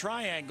from the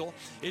Triangle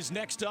is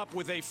next up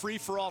with a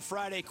free-for-all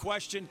Friday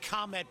question,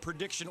 comment,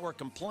 prediction, or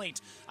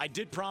complaint. I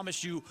did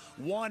promise you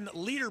one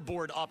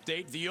leaderboard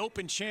update. The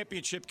Open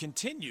Championship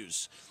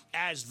continues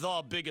as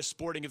the biggest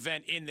sporting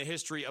event in the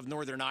history of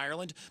Northern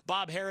Ireland.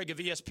 Bob Herrig of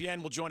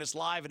ESPN will join us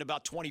live in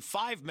about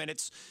 25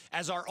 minutes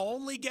as our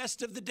only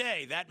guest of the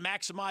day. That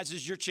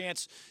maximizes your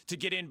chance to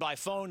get in by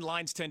phone.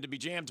 Lines tend to be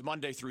jammed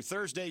Monday through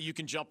Thursday. You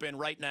can jump in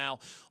right now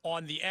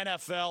on the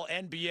NFL,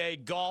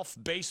 NBA, golf,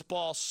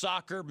 baseball,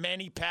 soccer,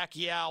 Manny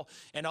Pacquiao,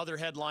 and other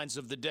headlines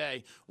of the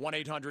day.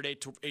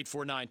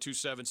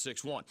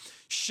 1-800-849-2761.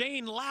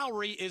 Shane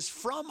Lowry is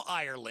from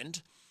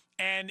Ireland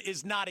and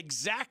is not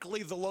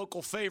exactly the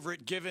local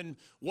favorite given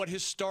what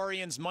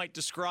historians might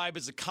describe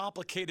as a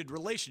complicated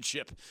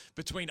relationship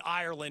between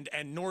Ireland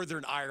and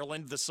Northern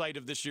Ireland, the site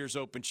of this year's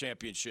Open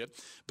Championship.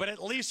 But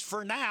at least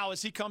for now,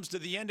 as he comes to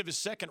the end of his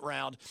second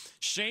round,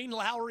 Shane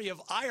Lowry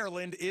of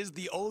Ireland is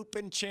the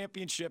Open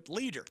Championship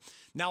leader.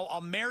 Now,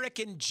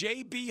 American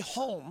J.B.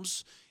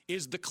 Holmes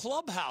is the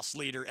clubhouse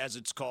leader, as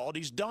it's called.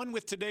 He's done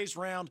with today's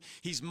round.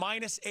 He's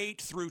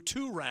 -8 through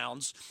 2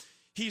 rounds.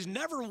 He's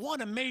never won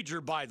a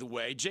major, by the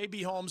way.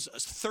 J.B. Holmes, a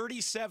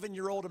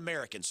 37-year-old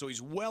American, so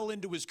he's well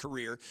into his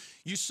career.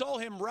 You saw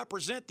him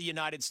represent the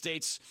United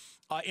States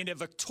in a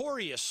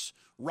victorious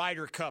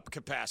Ryder Cup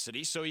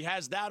capacity, so he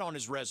has that on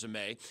his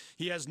resume.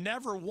 He has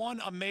never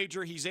won a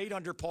major. He's 8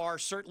 under par,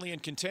 certainly in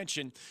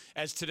contention,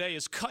 as today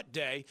is cut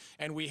day,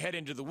 and we head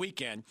into the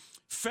weekend.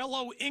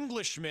 Fellow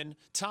Englishmen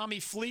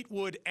Tommy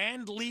Fleetwood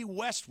and Lee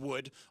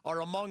Westwood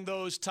are among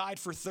those tied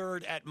for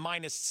third at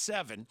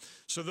 -7.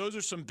 So those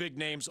are some big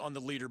names on the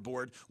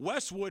leaderboard.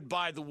 Westwood,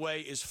 by the way,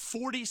 is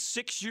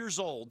 46 years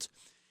old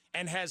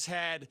and has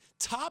had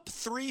top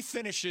 3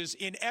 finishes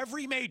in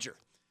every major,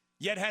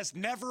 yet has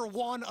never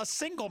won a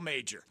single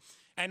major.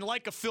 And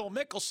like a Phil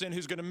Mickelson,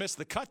 who's going to miss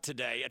the cut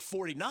today at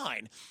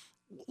 49,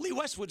 Lee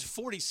Westwood's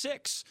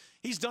 46.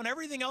 He's done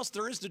everything else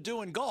there is to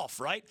do in golf,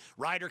 right?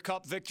 Ryder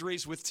Cup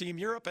victories with Team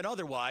Europe and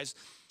otherwise.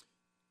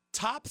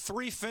 Top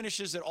 3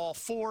 finishes at all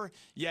 4,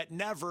 yet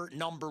never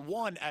number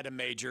 1 at a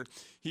major.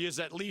 He is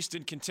at least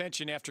in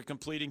contention after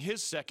completing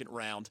his second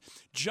round.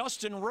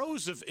 Justin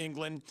Rose of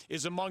England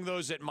is among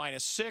those at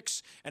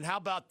 -6. And how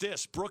about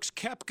this? Brooks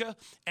Koepka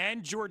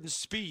and Jordan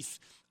Spieth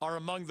are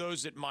among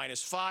those at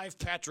 -5.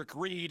 Patrick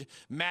Reed,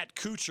 Matt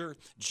Kuchar,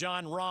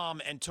 John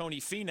Rahm, and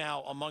Tony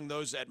Finau among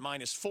those at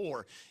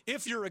 -4.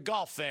 If you're a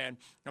golf fan,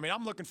 I mean,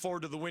 I'm looking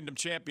forward to the Wyndham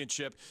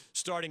Championship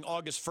starting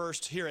August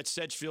 1st here at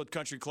Sedgefield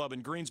Country Club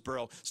in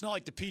Greensboro. It's not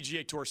like the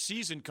PGA Tour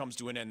season comes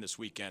to an end this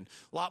weekend.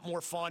 A lot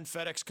more fun,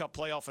 FedEx Cup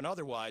playoff and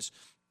otherwise.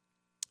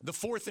 The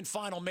fourth and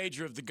final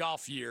major of the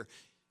golf year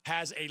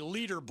has a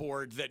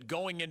leaderboard that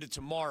going into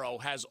tomorrow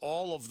has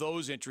all of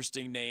those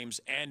interesting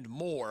names and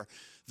more.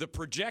 The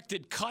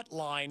projected cut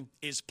line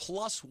is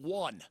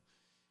 +1.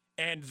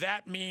 And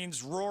that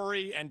means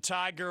Rory and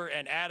Tiger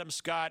and Adam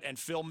Scott and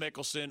Phil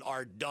Mickelson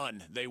are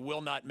done. They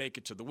will not make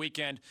it to the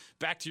weekend.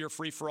 Back to your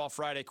Free-for-All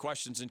Friday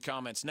questions and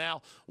comments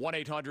now.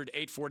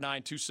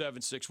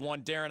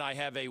 1-800-849-2761. Darren, I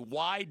have a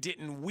why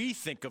didn't we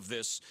think of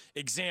this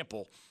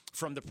example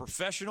from the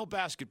professional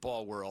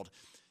basketball world.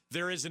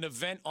 There is an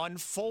event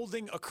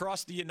unfolding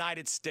across the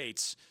United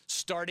States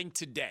starting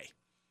today.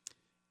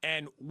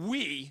 And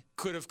we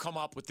could have come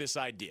up with this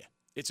idea.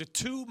 It's a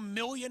 $2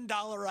 million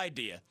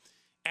idea.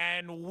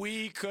 And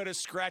we could have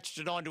scratched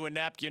it onto a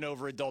napkin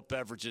over adult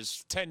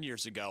beverages 10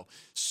 years ago.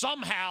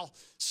 Somehow,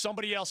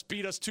 somebody else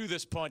beat us to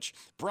this punch.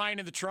 Brian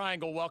in the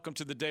Triangle, welcome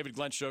to the David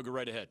Glenn Show. Go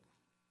right ahead.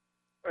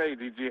 Hey,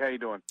 DG, how you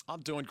doing?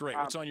 I'm doing great.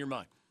 What's on your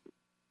mind?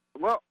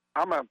 Well,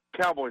 I'm a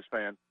Cowboys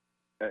fan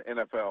at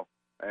NFL.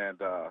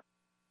 And,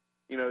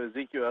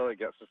 Ezekiel Elliott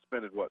got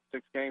suspended,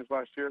 6 games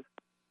last year?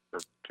 Or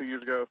 2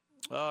 years ago?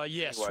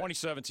 Yes, anyway.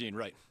 2017,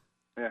 right.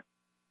 Yeah.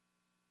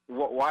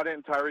 Why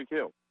didn't Tyreek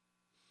Hill?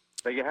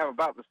 They have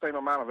about the same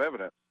amount of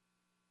evidence.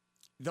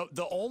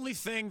 The only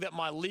thing that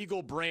my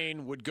legal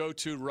brain would go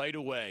to right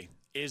away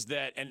is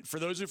that, and for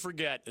those who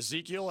forget,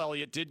 Ezekiel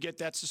Elliott did get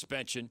that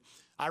suspension.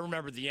 I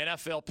remember the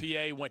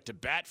NFLPA went to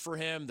bat for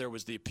him. There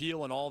was the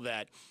appeal and all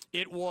that.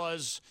 It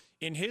was,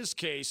 in his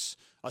case,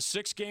 a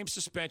 6-game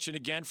suspension,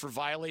 again, for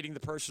violating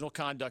the personal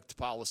conduct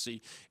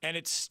policy, and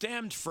it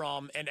stemmed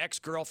from an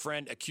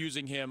ex-girlfriend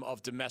accusing him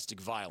of domestic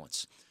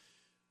violence.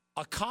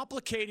 A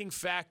complicating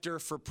factor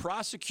for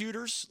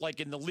prosecutors,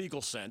 like in the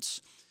legal sense,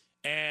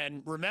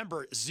 and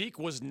remember, Zeke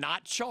was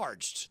not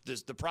charged.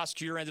 The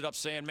prosecutor ended up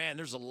saying, man,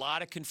 there's a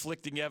lot of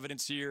conflicting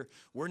evidence here.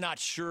 We're not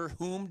sure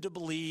whom to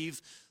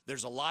believe.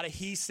 There's a lot of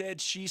he said,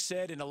 she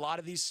said in a lot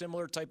of these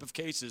similar type of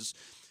cases.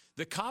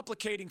 The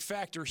complicating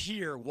factor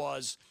here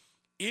was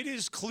it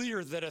is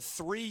clear that a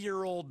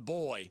 3-year-old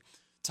boy,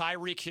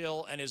 Tyreek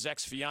Hill, and his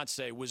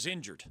ex-fiancée was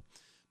injured.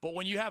 But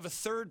when you have a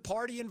third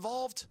party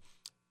involved,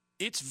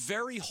 it's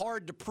very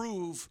hard to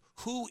prove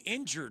who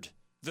injured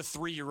the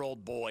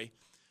 3-year-old boy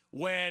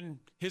when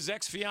his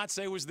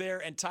ex-fiancée was there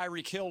and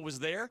Tyreek Hill was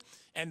there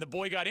and the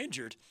boy got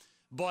injured.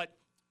 But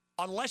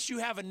unless you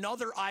have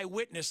another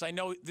eyewitness, I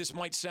know this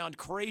might sound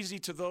crazy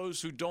to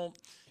those who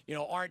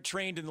aren't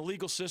trained in the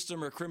legal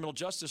system or criminal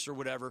justice or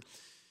whatever,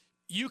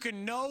 you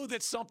can know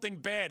that something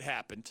bad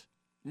happened,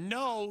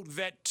 know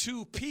that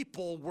 2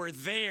 people were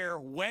there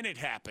when it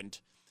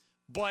happened,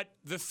 but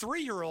the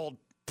 3-year-old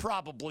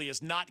probably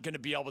is not going to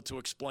be able to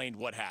explain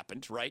what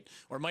happened, right?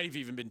 Or it might have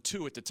even been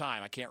 2 at the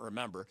time. I can't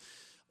remember.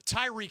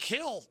 Tyreek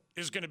Hill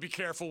is going to be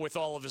careful with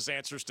all of his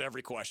answers to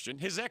every question.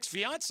 His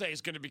ex-fiancée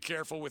is going to be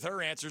careful with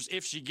her answers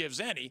if she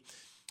gives any.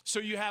 So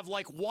you have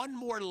like one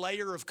more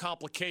layer of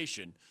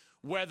complication,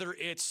 whether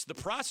it's the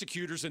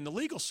prosecutors in the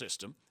legal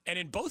system. And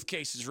in both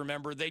cases,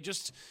 remember, they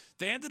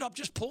ended up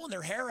just pulling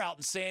their hair out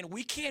and saying,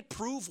 we can't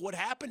prove what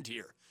happened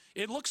here.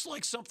 It looks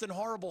like something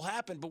horrible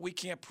happened, but we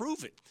can't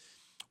prove it.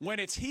 When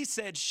it's he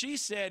said, she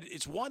said,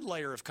 it's one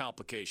layer of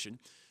complication.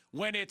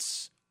 When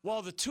it's,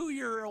 well, the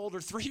 2-year-old or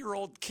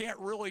 3-year-old can't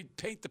really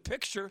paint the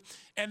picture,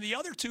 and the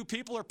other 2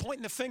 people are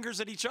pointing the fingers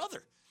at each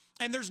other.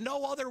 And there's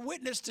no other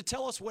witness to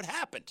tell us what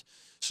happened.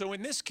 So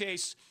in this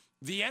case,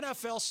 the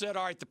NFL said,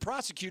 all right, the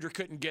prosecutor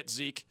couldn't get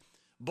Zeke,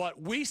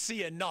 but we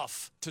see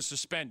enough to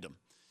suspend him.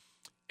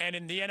 And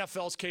in the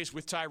NFL's case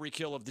with Tyreek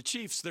Hill of the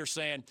Chiefs, they're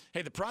saying,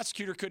 hey, the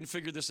prosecutor couldn't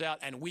figure this out,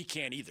 and we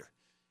can't either.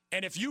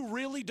 And if you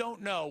really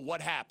don't know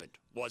what happened,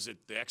 was it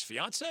the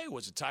ex-fiancée?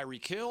 Was it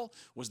Tyreek Hill?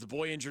 Was the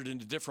boy injured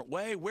in a different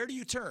way? Where do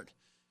you turn?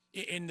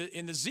 In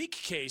the Zeke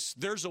case,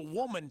 there's a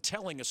woman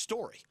telling a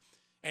story.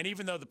 And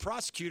even though the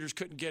prosecutors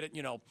couldn't get it,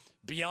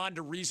 beyond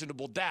a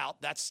reasonable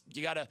doubt, that's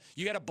you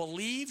gotta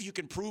believe you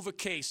can prove a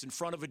case in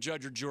front of a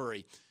judge or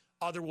jury.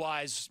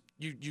 Otherwise,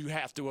 you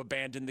have to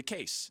abandon the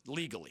case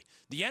legally.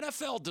 The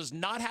NFL does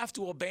not have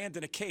to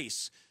abandon a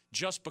case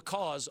just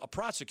because a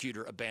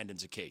prosecutor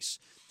abandons a case.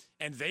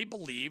 And they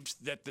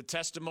believed that the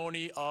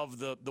testimony of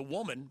the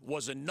woman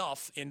was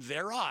enough in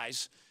their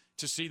eyes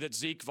to see that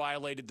Zeke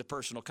violated the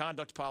personal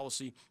conduct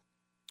policy.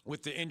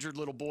 With the injured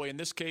little boy in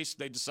this case,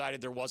 they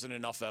decided there wasn't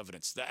enough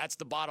evidence. That's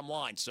the bottom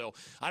line. So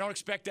I don't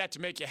expect that to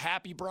make you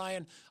happy,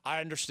 Brian.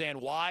 I understand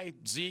why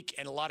Zeke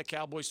and a lot of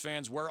Cowboys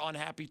fans were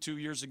unhappy 2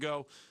 years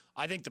ago.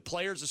 I think the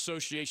Players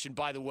Association,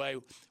 by the way,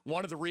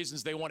 one of the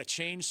reasons they want to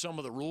change some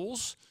of the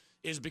rules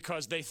is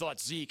because they thought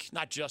Zeke,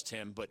 not just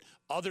him, but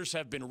others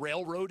have been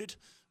railroaded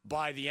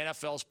by the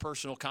NFL's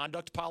personal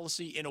conduct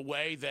policy in a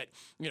way that,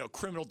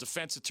 criminal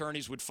defense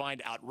attorneys would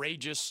find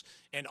outrageous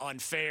and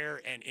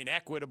unfair and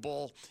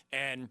inequitable.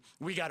 And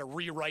we got to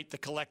rewrite the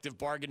collective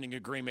bargaining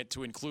agreement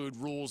to include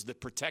rules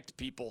that protect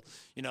people,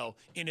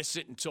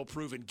 innocent until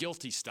proven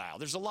guilty style.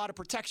 There's a lot of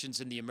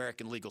protections in the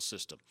American legal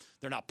system.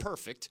 They're not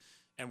perfect,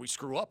 and we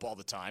screw up all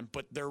the time,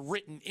 but they're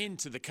written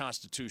into the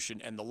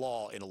Constitution and the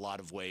law in a lot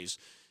of ways.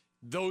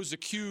 Those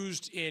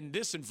accused in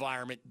this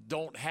environment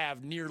don't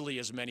have nearly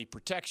as many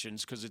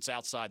protections because it's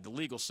outside the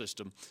legal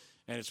system,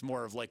 and it's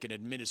more of like an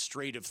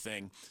administrative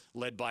thing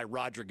led by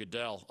Roger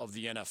Goodell of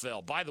the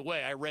NFL. By the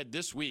way, I read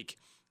this week,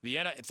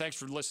 thanks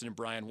for listening,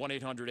 Brian,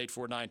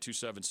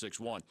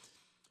 1-800-849-2761.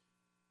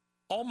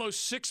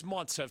 Almost 6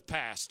 months have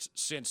passed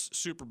since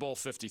Super Bowl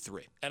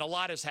 53, and a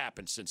lot has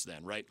happened since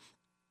then, right?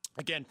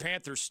 Again,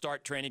 Panthers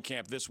start training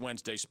camp this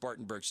Wednesday,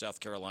 Spartanburg,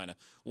 South Carolina.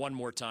 One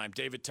more time.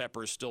 David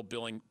Tepper is still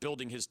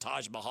building his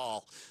Taj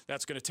Mahal.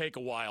 That's going to take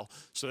a while.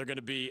 So they're going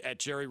to be at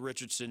Jerry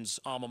Richardson's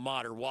alma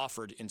mater,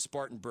 Wofford, in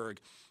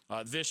Spartanburg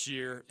this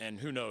year,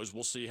 and who knows,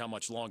 we'll see how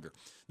much longer.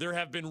 There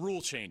have been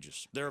rule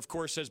changes. There, of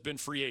course, has been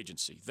free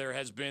agency. There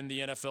has been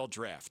the NFL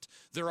draft.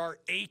 There are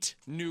 8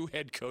 new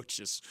head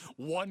coaches,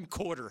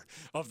 1/4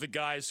 of the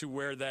guys who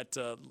wear that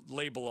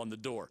label on the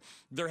door.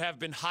 There have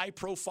been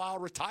high-profile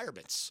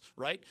retirements,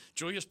 right?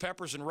 Julius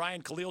Peppers and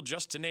Ryan Khalil,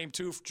 just to name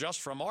 2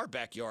 just from our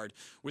backyard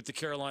with the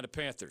Carolina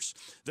Panthers.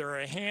 There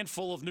are a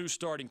handful of new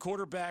starting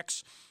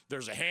quarterbacks.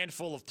 There's a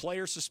handful of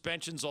player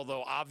suspensions,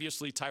 although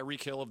obviously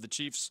Tyreek Hill of the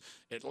Chiefs,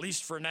 at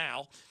least for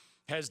now,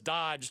 has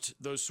dodged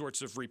those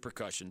sorts of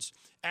repercussions.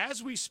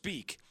 As we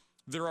speak,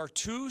 there are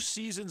 2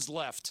 seasons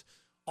left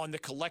on the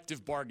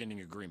collective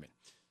bargaining agreement.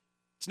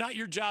 It's not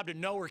your job to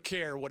know or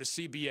care what a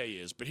CBA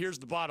is, but here's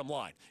the bottom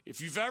line.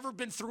 If you've ever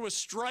been through a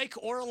strike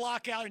or a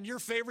lockout in your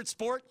favorite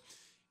sport,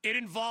 it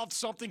involved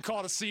something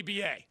called a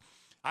CBA.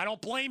 I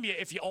don't blame you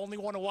if you only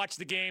want to watch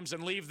the games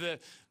and leave the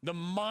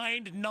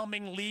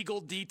mind-numbing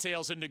legal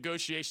details and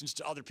negotiations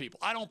to other people.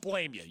 I don't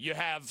blame you. You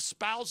have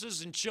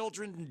spouses and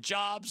children and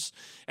jobs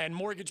and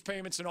mortgage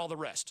payments and all the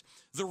rest.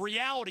 The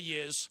reality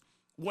is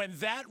when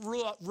that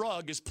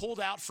rug is pulled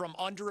out from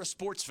under a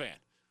sports fan,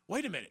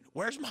 wait a minute,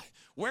 where's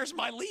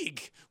my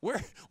league?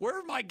 Where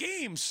are my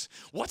games?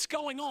 What's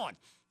going on?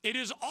 It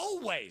is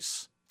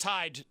always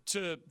tied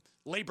to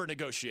labor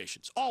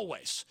negotiations,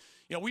 always.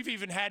 We've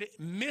even had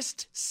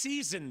missed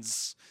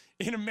seasons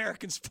in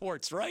American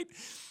sports, right?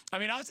 I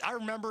mean,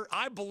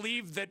 I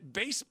believe that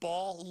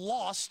baseball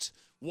lost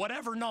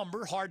whatever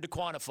number, hard to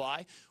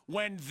quantify,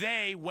 when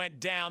they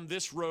went down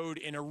this road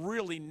in a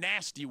really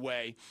nasty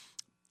way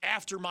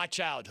after my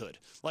childhood.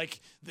 Like,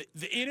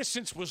 the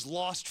innocence was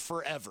lost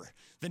forever.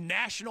 The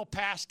national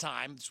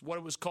pastime, it's what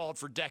it was called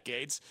for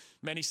decades.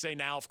 Many say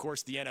now, of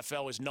course, the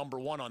NFL is number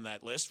 1 on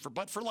that list.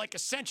 But for like a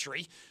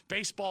century,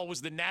 baseball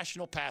was the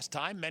national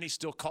pastime. Many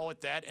still call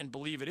it that and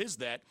believe it is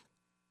that.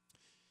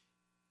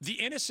 The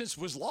innocence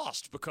was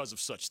lost because of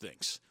such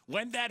things.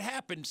 When that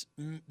happened,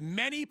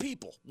 many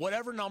people,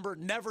 whatever number,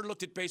 never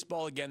looked at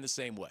baseball again the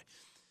same way.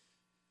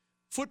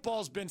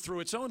 Football's been through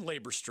its own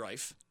labor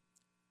strife.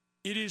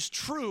 It is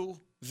true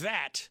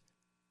that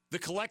the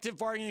collective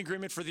bargaining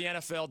agreement for the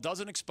NFL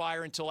doesn't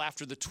expire until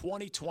after the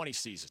 2020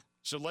 season.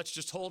 So let's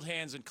just hold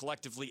hands and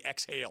collectively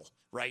exhale,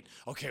 right?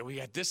 Okay, we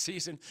got this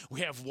season,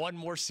 we have one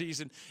more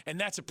season, and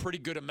that's a pretty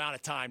good amount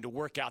of time to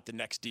work out the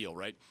next deal,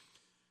 right?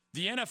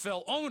 The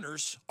NFL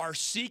owners are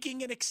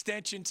seeking an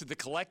extension to the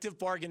collective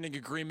bargaining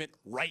agreement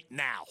right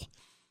now.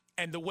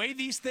 And the way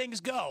these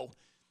things go,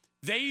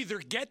 they either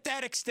get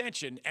that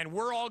extension and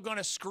we're all going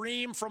to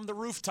scream from the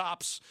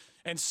rooftops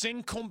and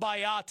sing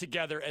Kumbaya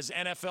together as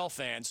NFL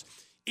fans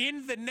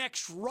in the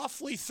next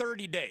roughly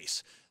 30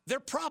 days. They're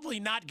probably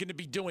not going to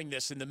be doing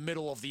this in the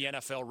middle of the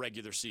NFL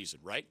regular season,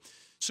 right?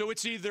 So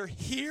it's either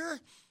here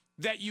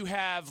that you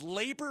have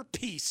labor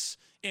peace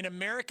in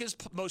America's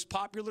most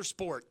popular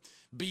sport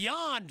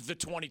beyond the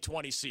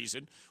 2020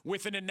 season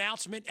with an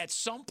announcement at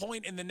some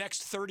point in the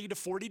next 30 to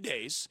 40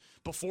 days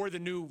before the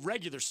new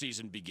regular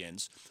season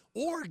begins.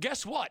 Or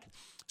guess what?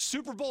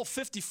 Super Bowl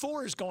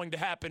 54 is going to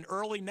happen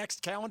early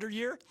next calendar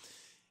year,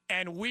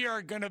 and we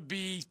are going to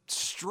be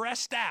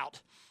stressed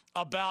out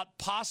about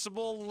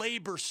possible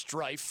labor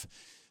strife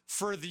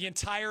for the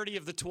entirety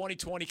of the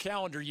 2020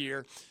 calendar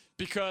year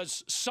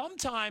because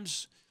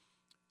sometimes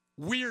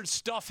weird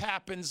stuff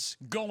happens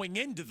going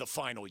into the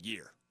final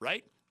year,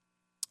 right?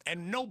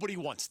 And nobody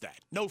wants that.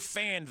 No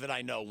fan that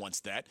I know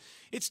wants that.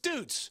 It's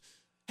dudes.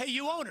 Hey,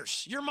 you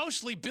owners, you're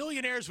mostly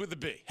billionaires with a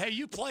B. Hey,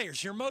 you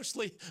players, you're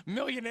mostly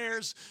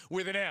millionaires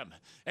with an M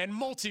and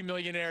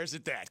multimillionaires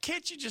at that.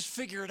 Can't you just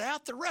figure it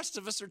out? The rest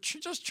of us are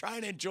just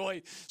trying to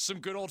enjoy some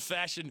good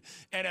old-fashioned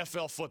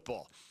NFL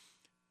football.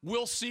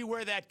 We'll see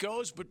where that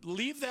goes, but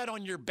leave that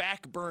on your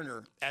back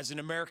burner as an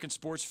American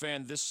sports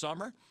fan this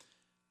summer.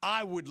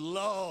 I would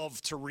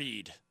love to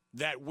read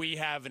that we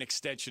have an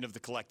extension of the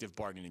collective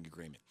bargaining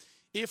agreement.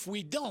 If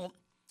we don't,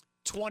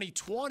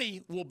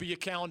 2020 will be a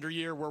calendar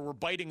year where we're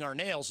biting our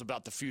nails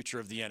about the future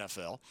of the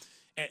NFL.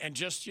 and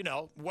just,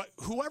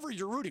 whoever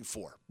you're rooting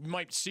for. You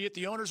might see it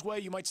the owner's way.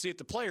 You might see it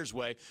the player's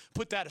way.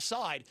 Put that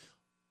aside.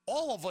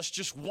 All of us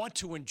just want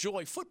to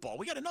enjoy football.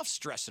 We got enough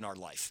stress in our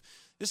life.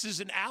 This is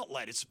an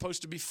outlet. It's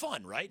supposed to be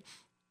fun, right?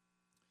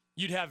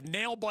 You'd have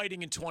nail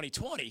biting in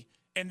 2020,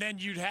 and then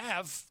you'd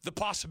have the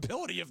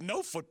possibility of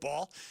no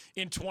football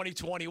in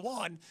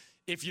 2021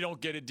 if you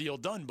don't get a deal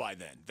done by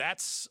then.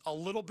 That's a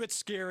little bit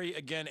scary.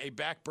 Again, a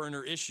back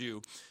burner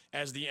issue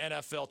as the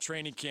NFL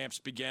training camps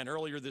began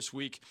earlier this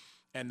week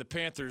and the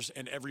Panthers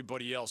and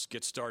everybody else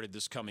get started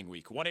this coming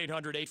week.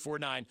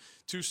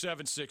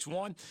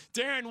 1-800-849-2761.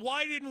 Darren,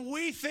 why didn't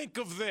we think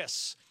of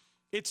this?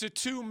 It's a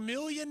 $2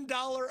 million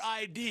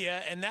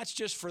idea, and that's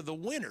just for the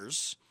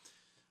winners.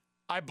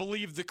 I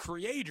believe the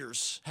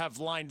creators have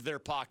lined their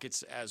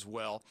pockets as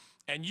well.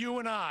 And you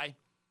and I,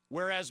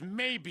 whereas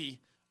maybe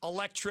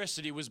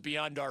electricity was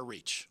beyond our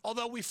reach,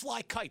 although we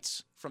fly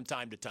kites from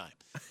time to time,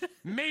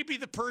 maybe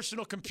the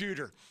personal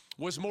computer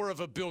was more of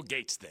a Bill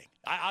Gates thing.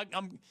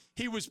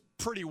 He was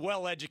pretty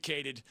well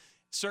educated,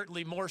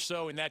 certainly more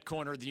so in that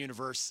corner of the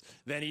universe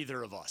than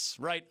either of us,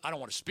 right? I don't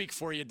want to speak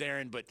for you,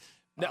 Darren, but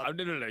No.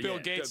 Bill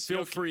Gates.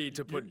 Feel free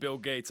to put Bill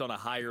Gates on a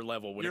higher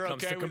level when it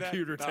comes to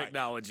computer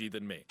technology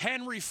than me.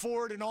 Henry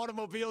Ford and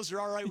automobiles, you're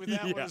all right with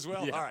that one as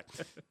well? Yeah. All right.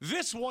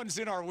 This one's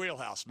in our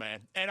wheelhouse, man.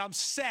 And I'm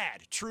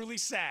sad, truly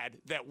sad,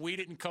 that we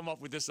didn't come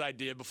up with this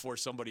idea before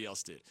somebody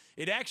else did.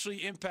 It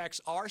actually impacts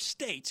our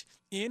state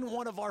in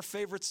one of our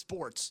favorite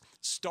sports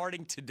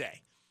starting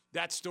today.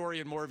 That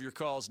story and more of your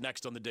calls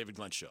next on The David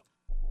Glenn Show.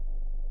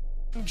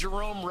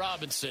 Jerome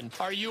Robinson,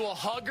 are you a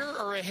hugger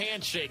or a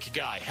handshake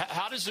guy?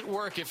 How does it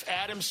work if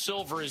Adam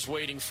Silver is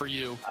waiting for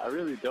you? I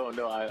really don't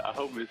know. I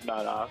hope it's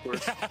not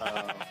awkward.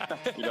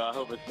 I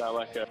hope it's not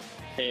like a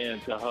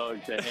hand to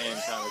hug to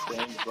hand kind of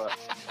thing. But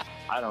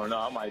I don't know.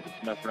 I might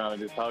just mess around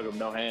and just hug him,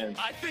 no hands.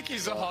 I think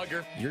he's a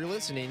hugger. You're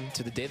listening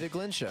to The David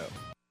Glenn Show.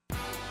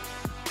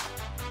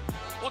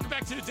 Welcome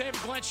back to the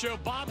David Glenn Show.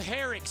 Bob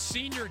Herrick,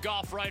 senior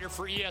golf writer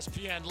for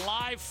ESPN,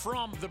 live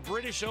from the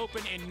British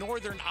Open in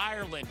Northern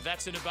Ireland.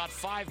 That's in about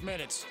 5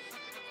 minutes.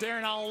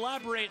 Darren, I'll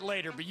elaborate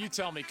later, but you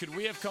tell me, could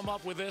we have come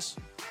up with this?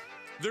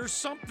 There's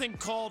something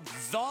called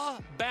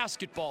the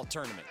basketball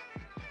tournament.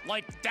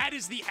 Like, that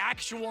is the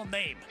actual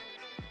name.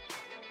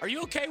 Are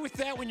you okay with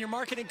that when your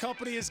marketing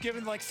company is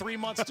given like 3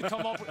 months to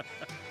come up with?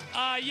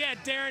 Yeah,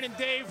 Darren and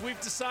Dave, we've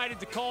decided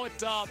to call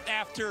it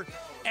after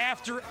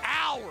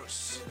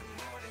hours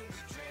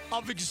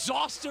of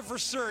exhaustive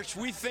research,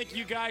 we think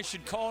you guys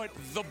should call it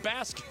the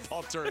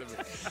basketball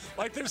tournament.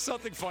 Like, there's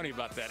something funny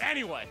about that.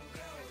 Anyway,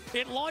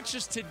 it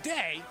launches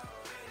today,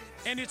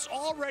 and it's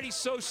already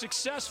so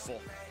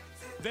successful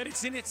that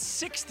it's in its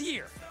 6th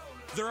year.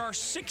 There are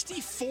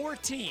 64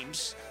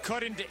 teams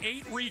cut into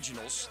 8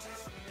 regionals.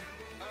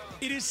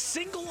 It is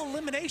single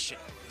elimination,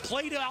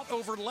 played out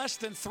over less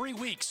than 3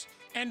 weeks,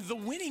 and the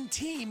winning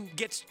team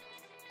gets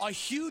a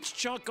huge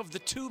chunk of the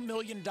 $2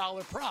 million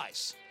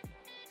prize.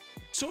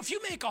 So if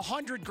you make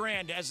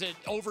 $100,000 as an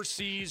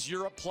overseas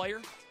Europe player,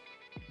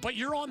 but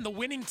you're on the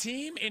winning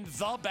team in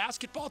the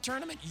basketball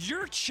tournament,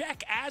 your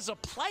check as a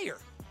player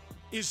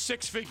is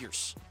 6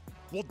 figures.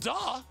 Well,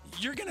 duh,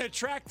 you're going to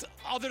attract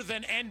other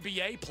than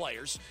NBA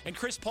players. And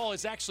Chris Paul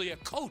is actually a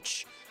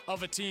coach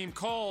of a team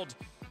called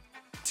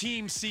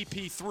Team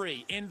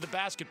CP3 in the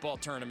basketball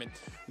tournament.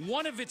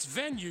 One of its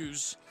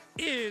venues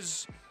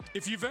is,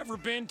 if you've ever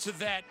been to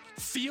that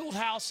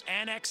Fieldhouse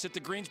Annex at the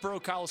Greensboro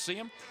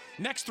Coliseum,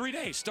 next 3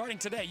 days, starting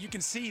today, you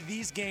can see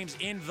these games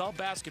in the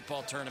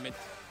basketball tournament.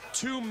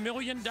 $2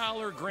 million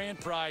grand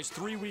prize,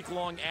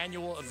 3-week-long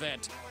annual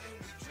event.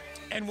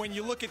 And when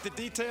you look at the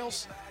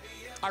details,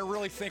 I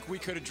really think we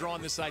could have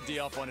drawn this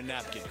idea up on a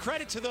napkin.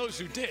 Credit to those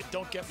who did,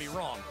 don't get me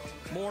wrong.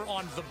 More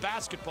on the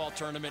basketball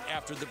tournament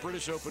after the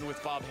British Open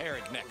with Bob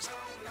Herrick next.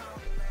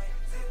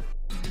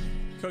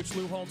 Coach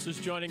Lou Holtz is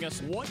joining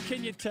us. What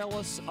can you tell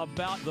us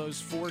about those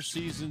 4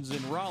 seasons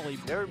in Raleigh?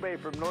 Everybody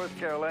from North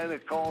Carolina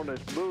calling us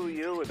Boo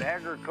U and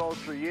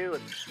Agriculture U.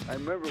 And I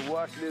remember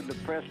walking in the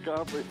press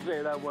conference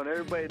saying I want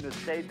everybody in the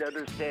state to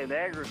understand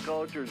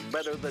agriculture is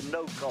better than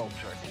no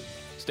culture.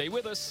 Stay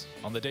with us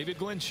on The David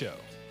Glenn Show.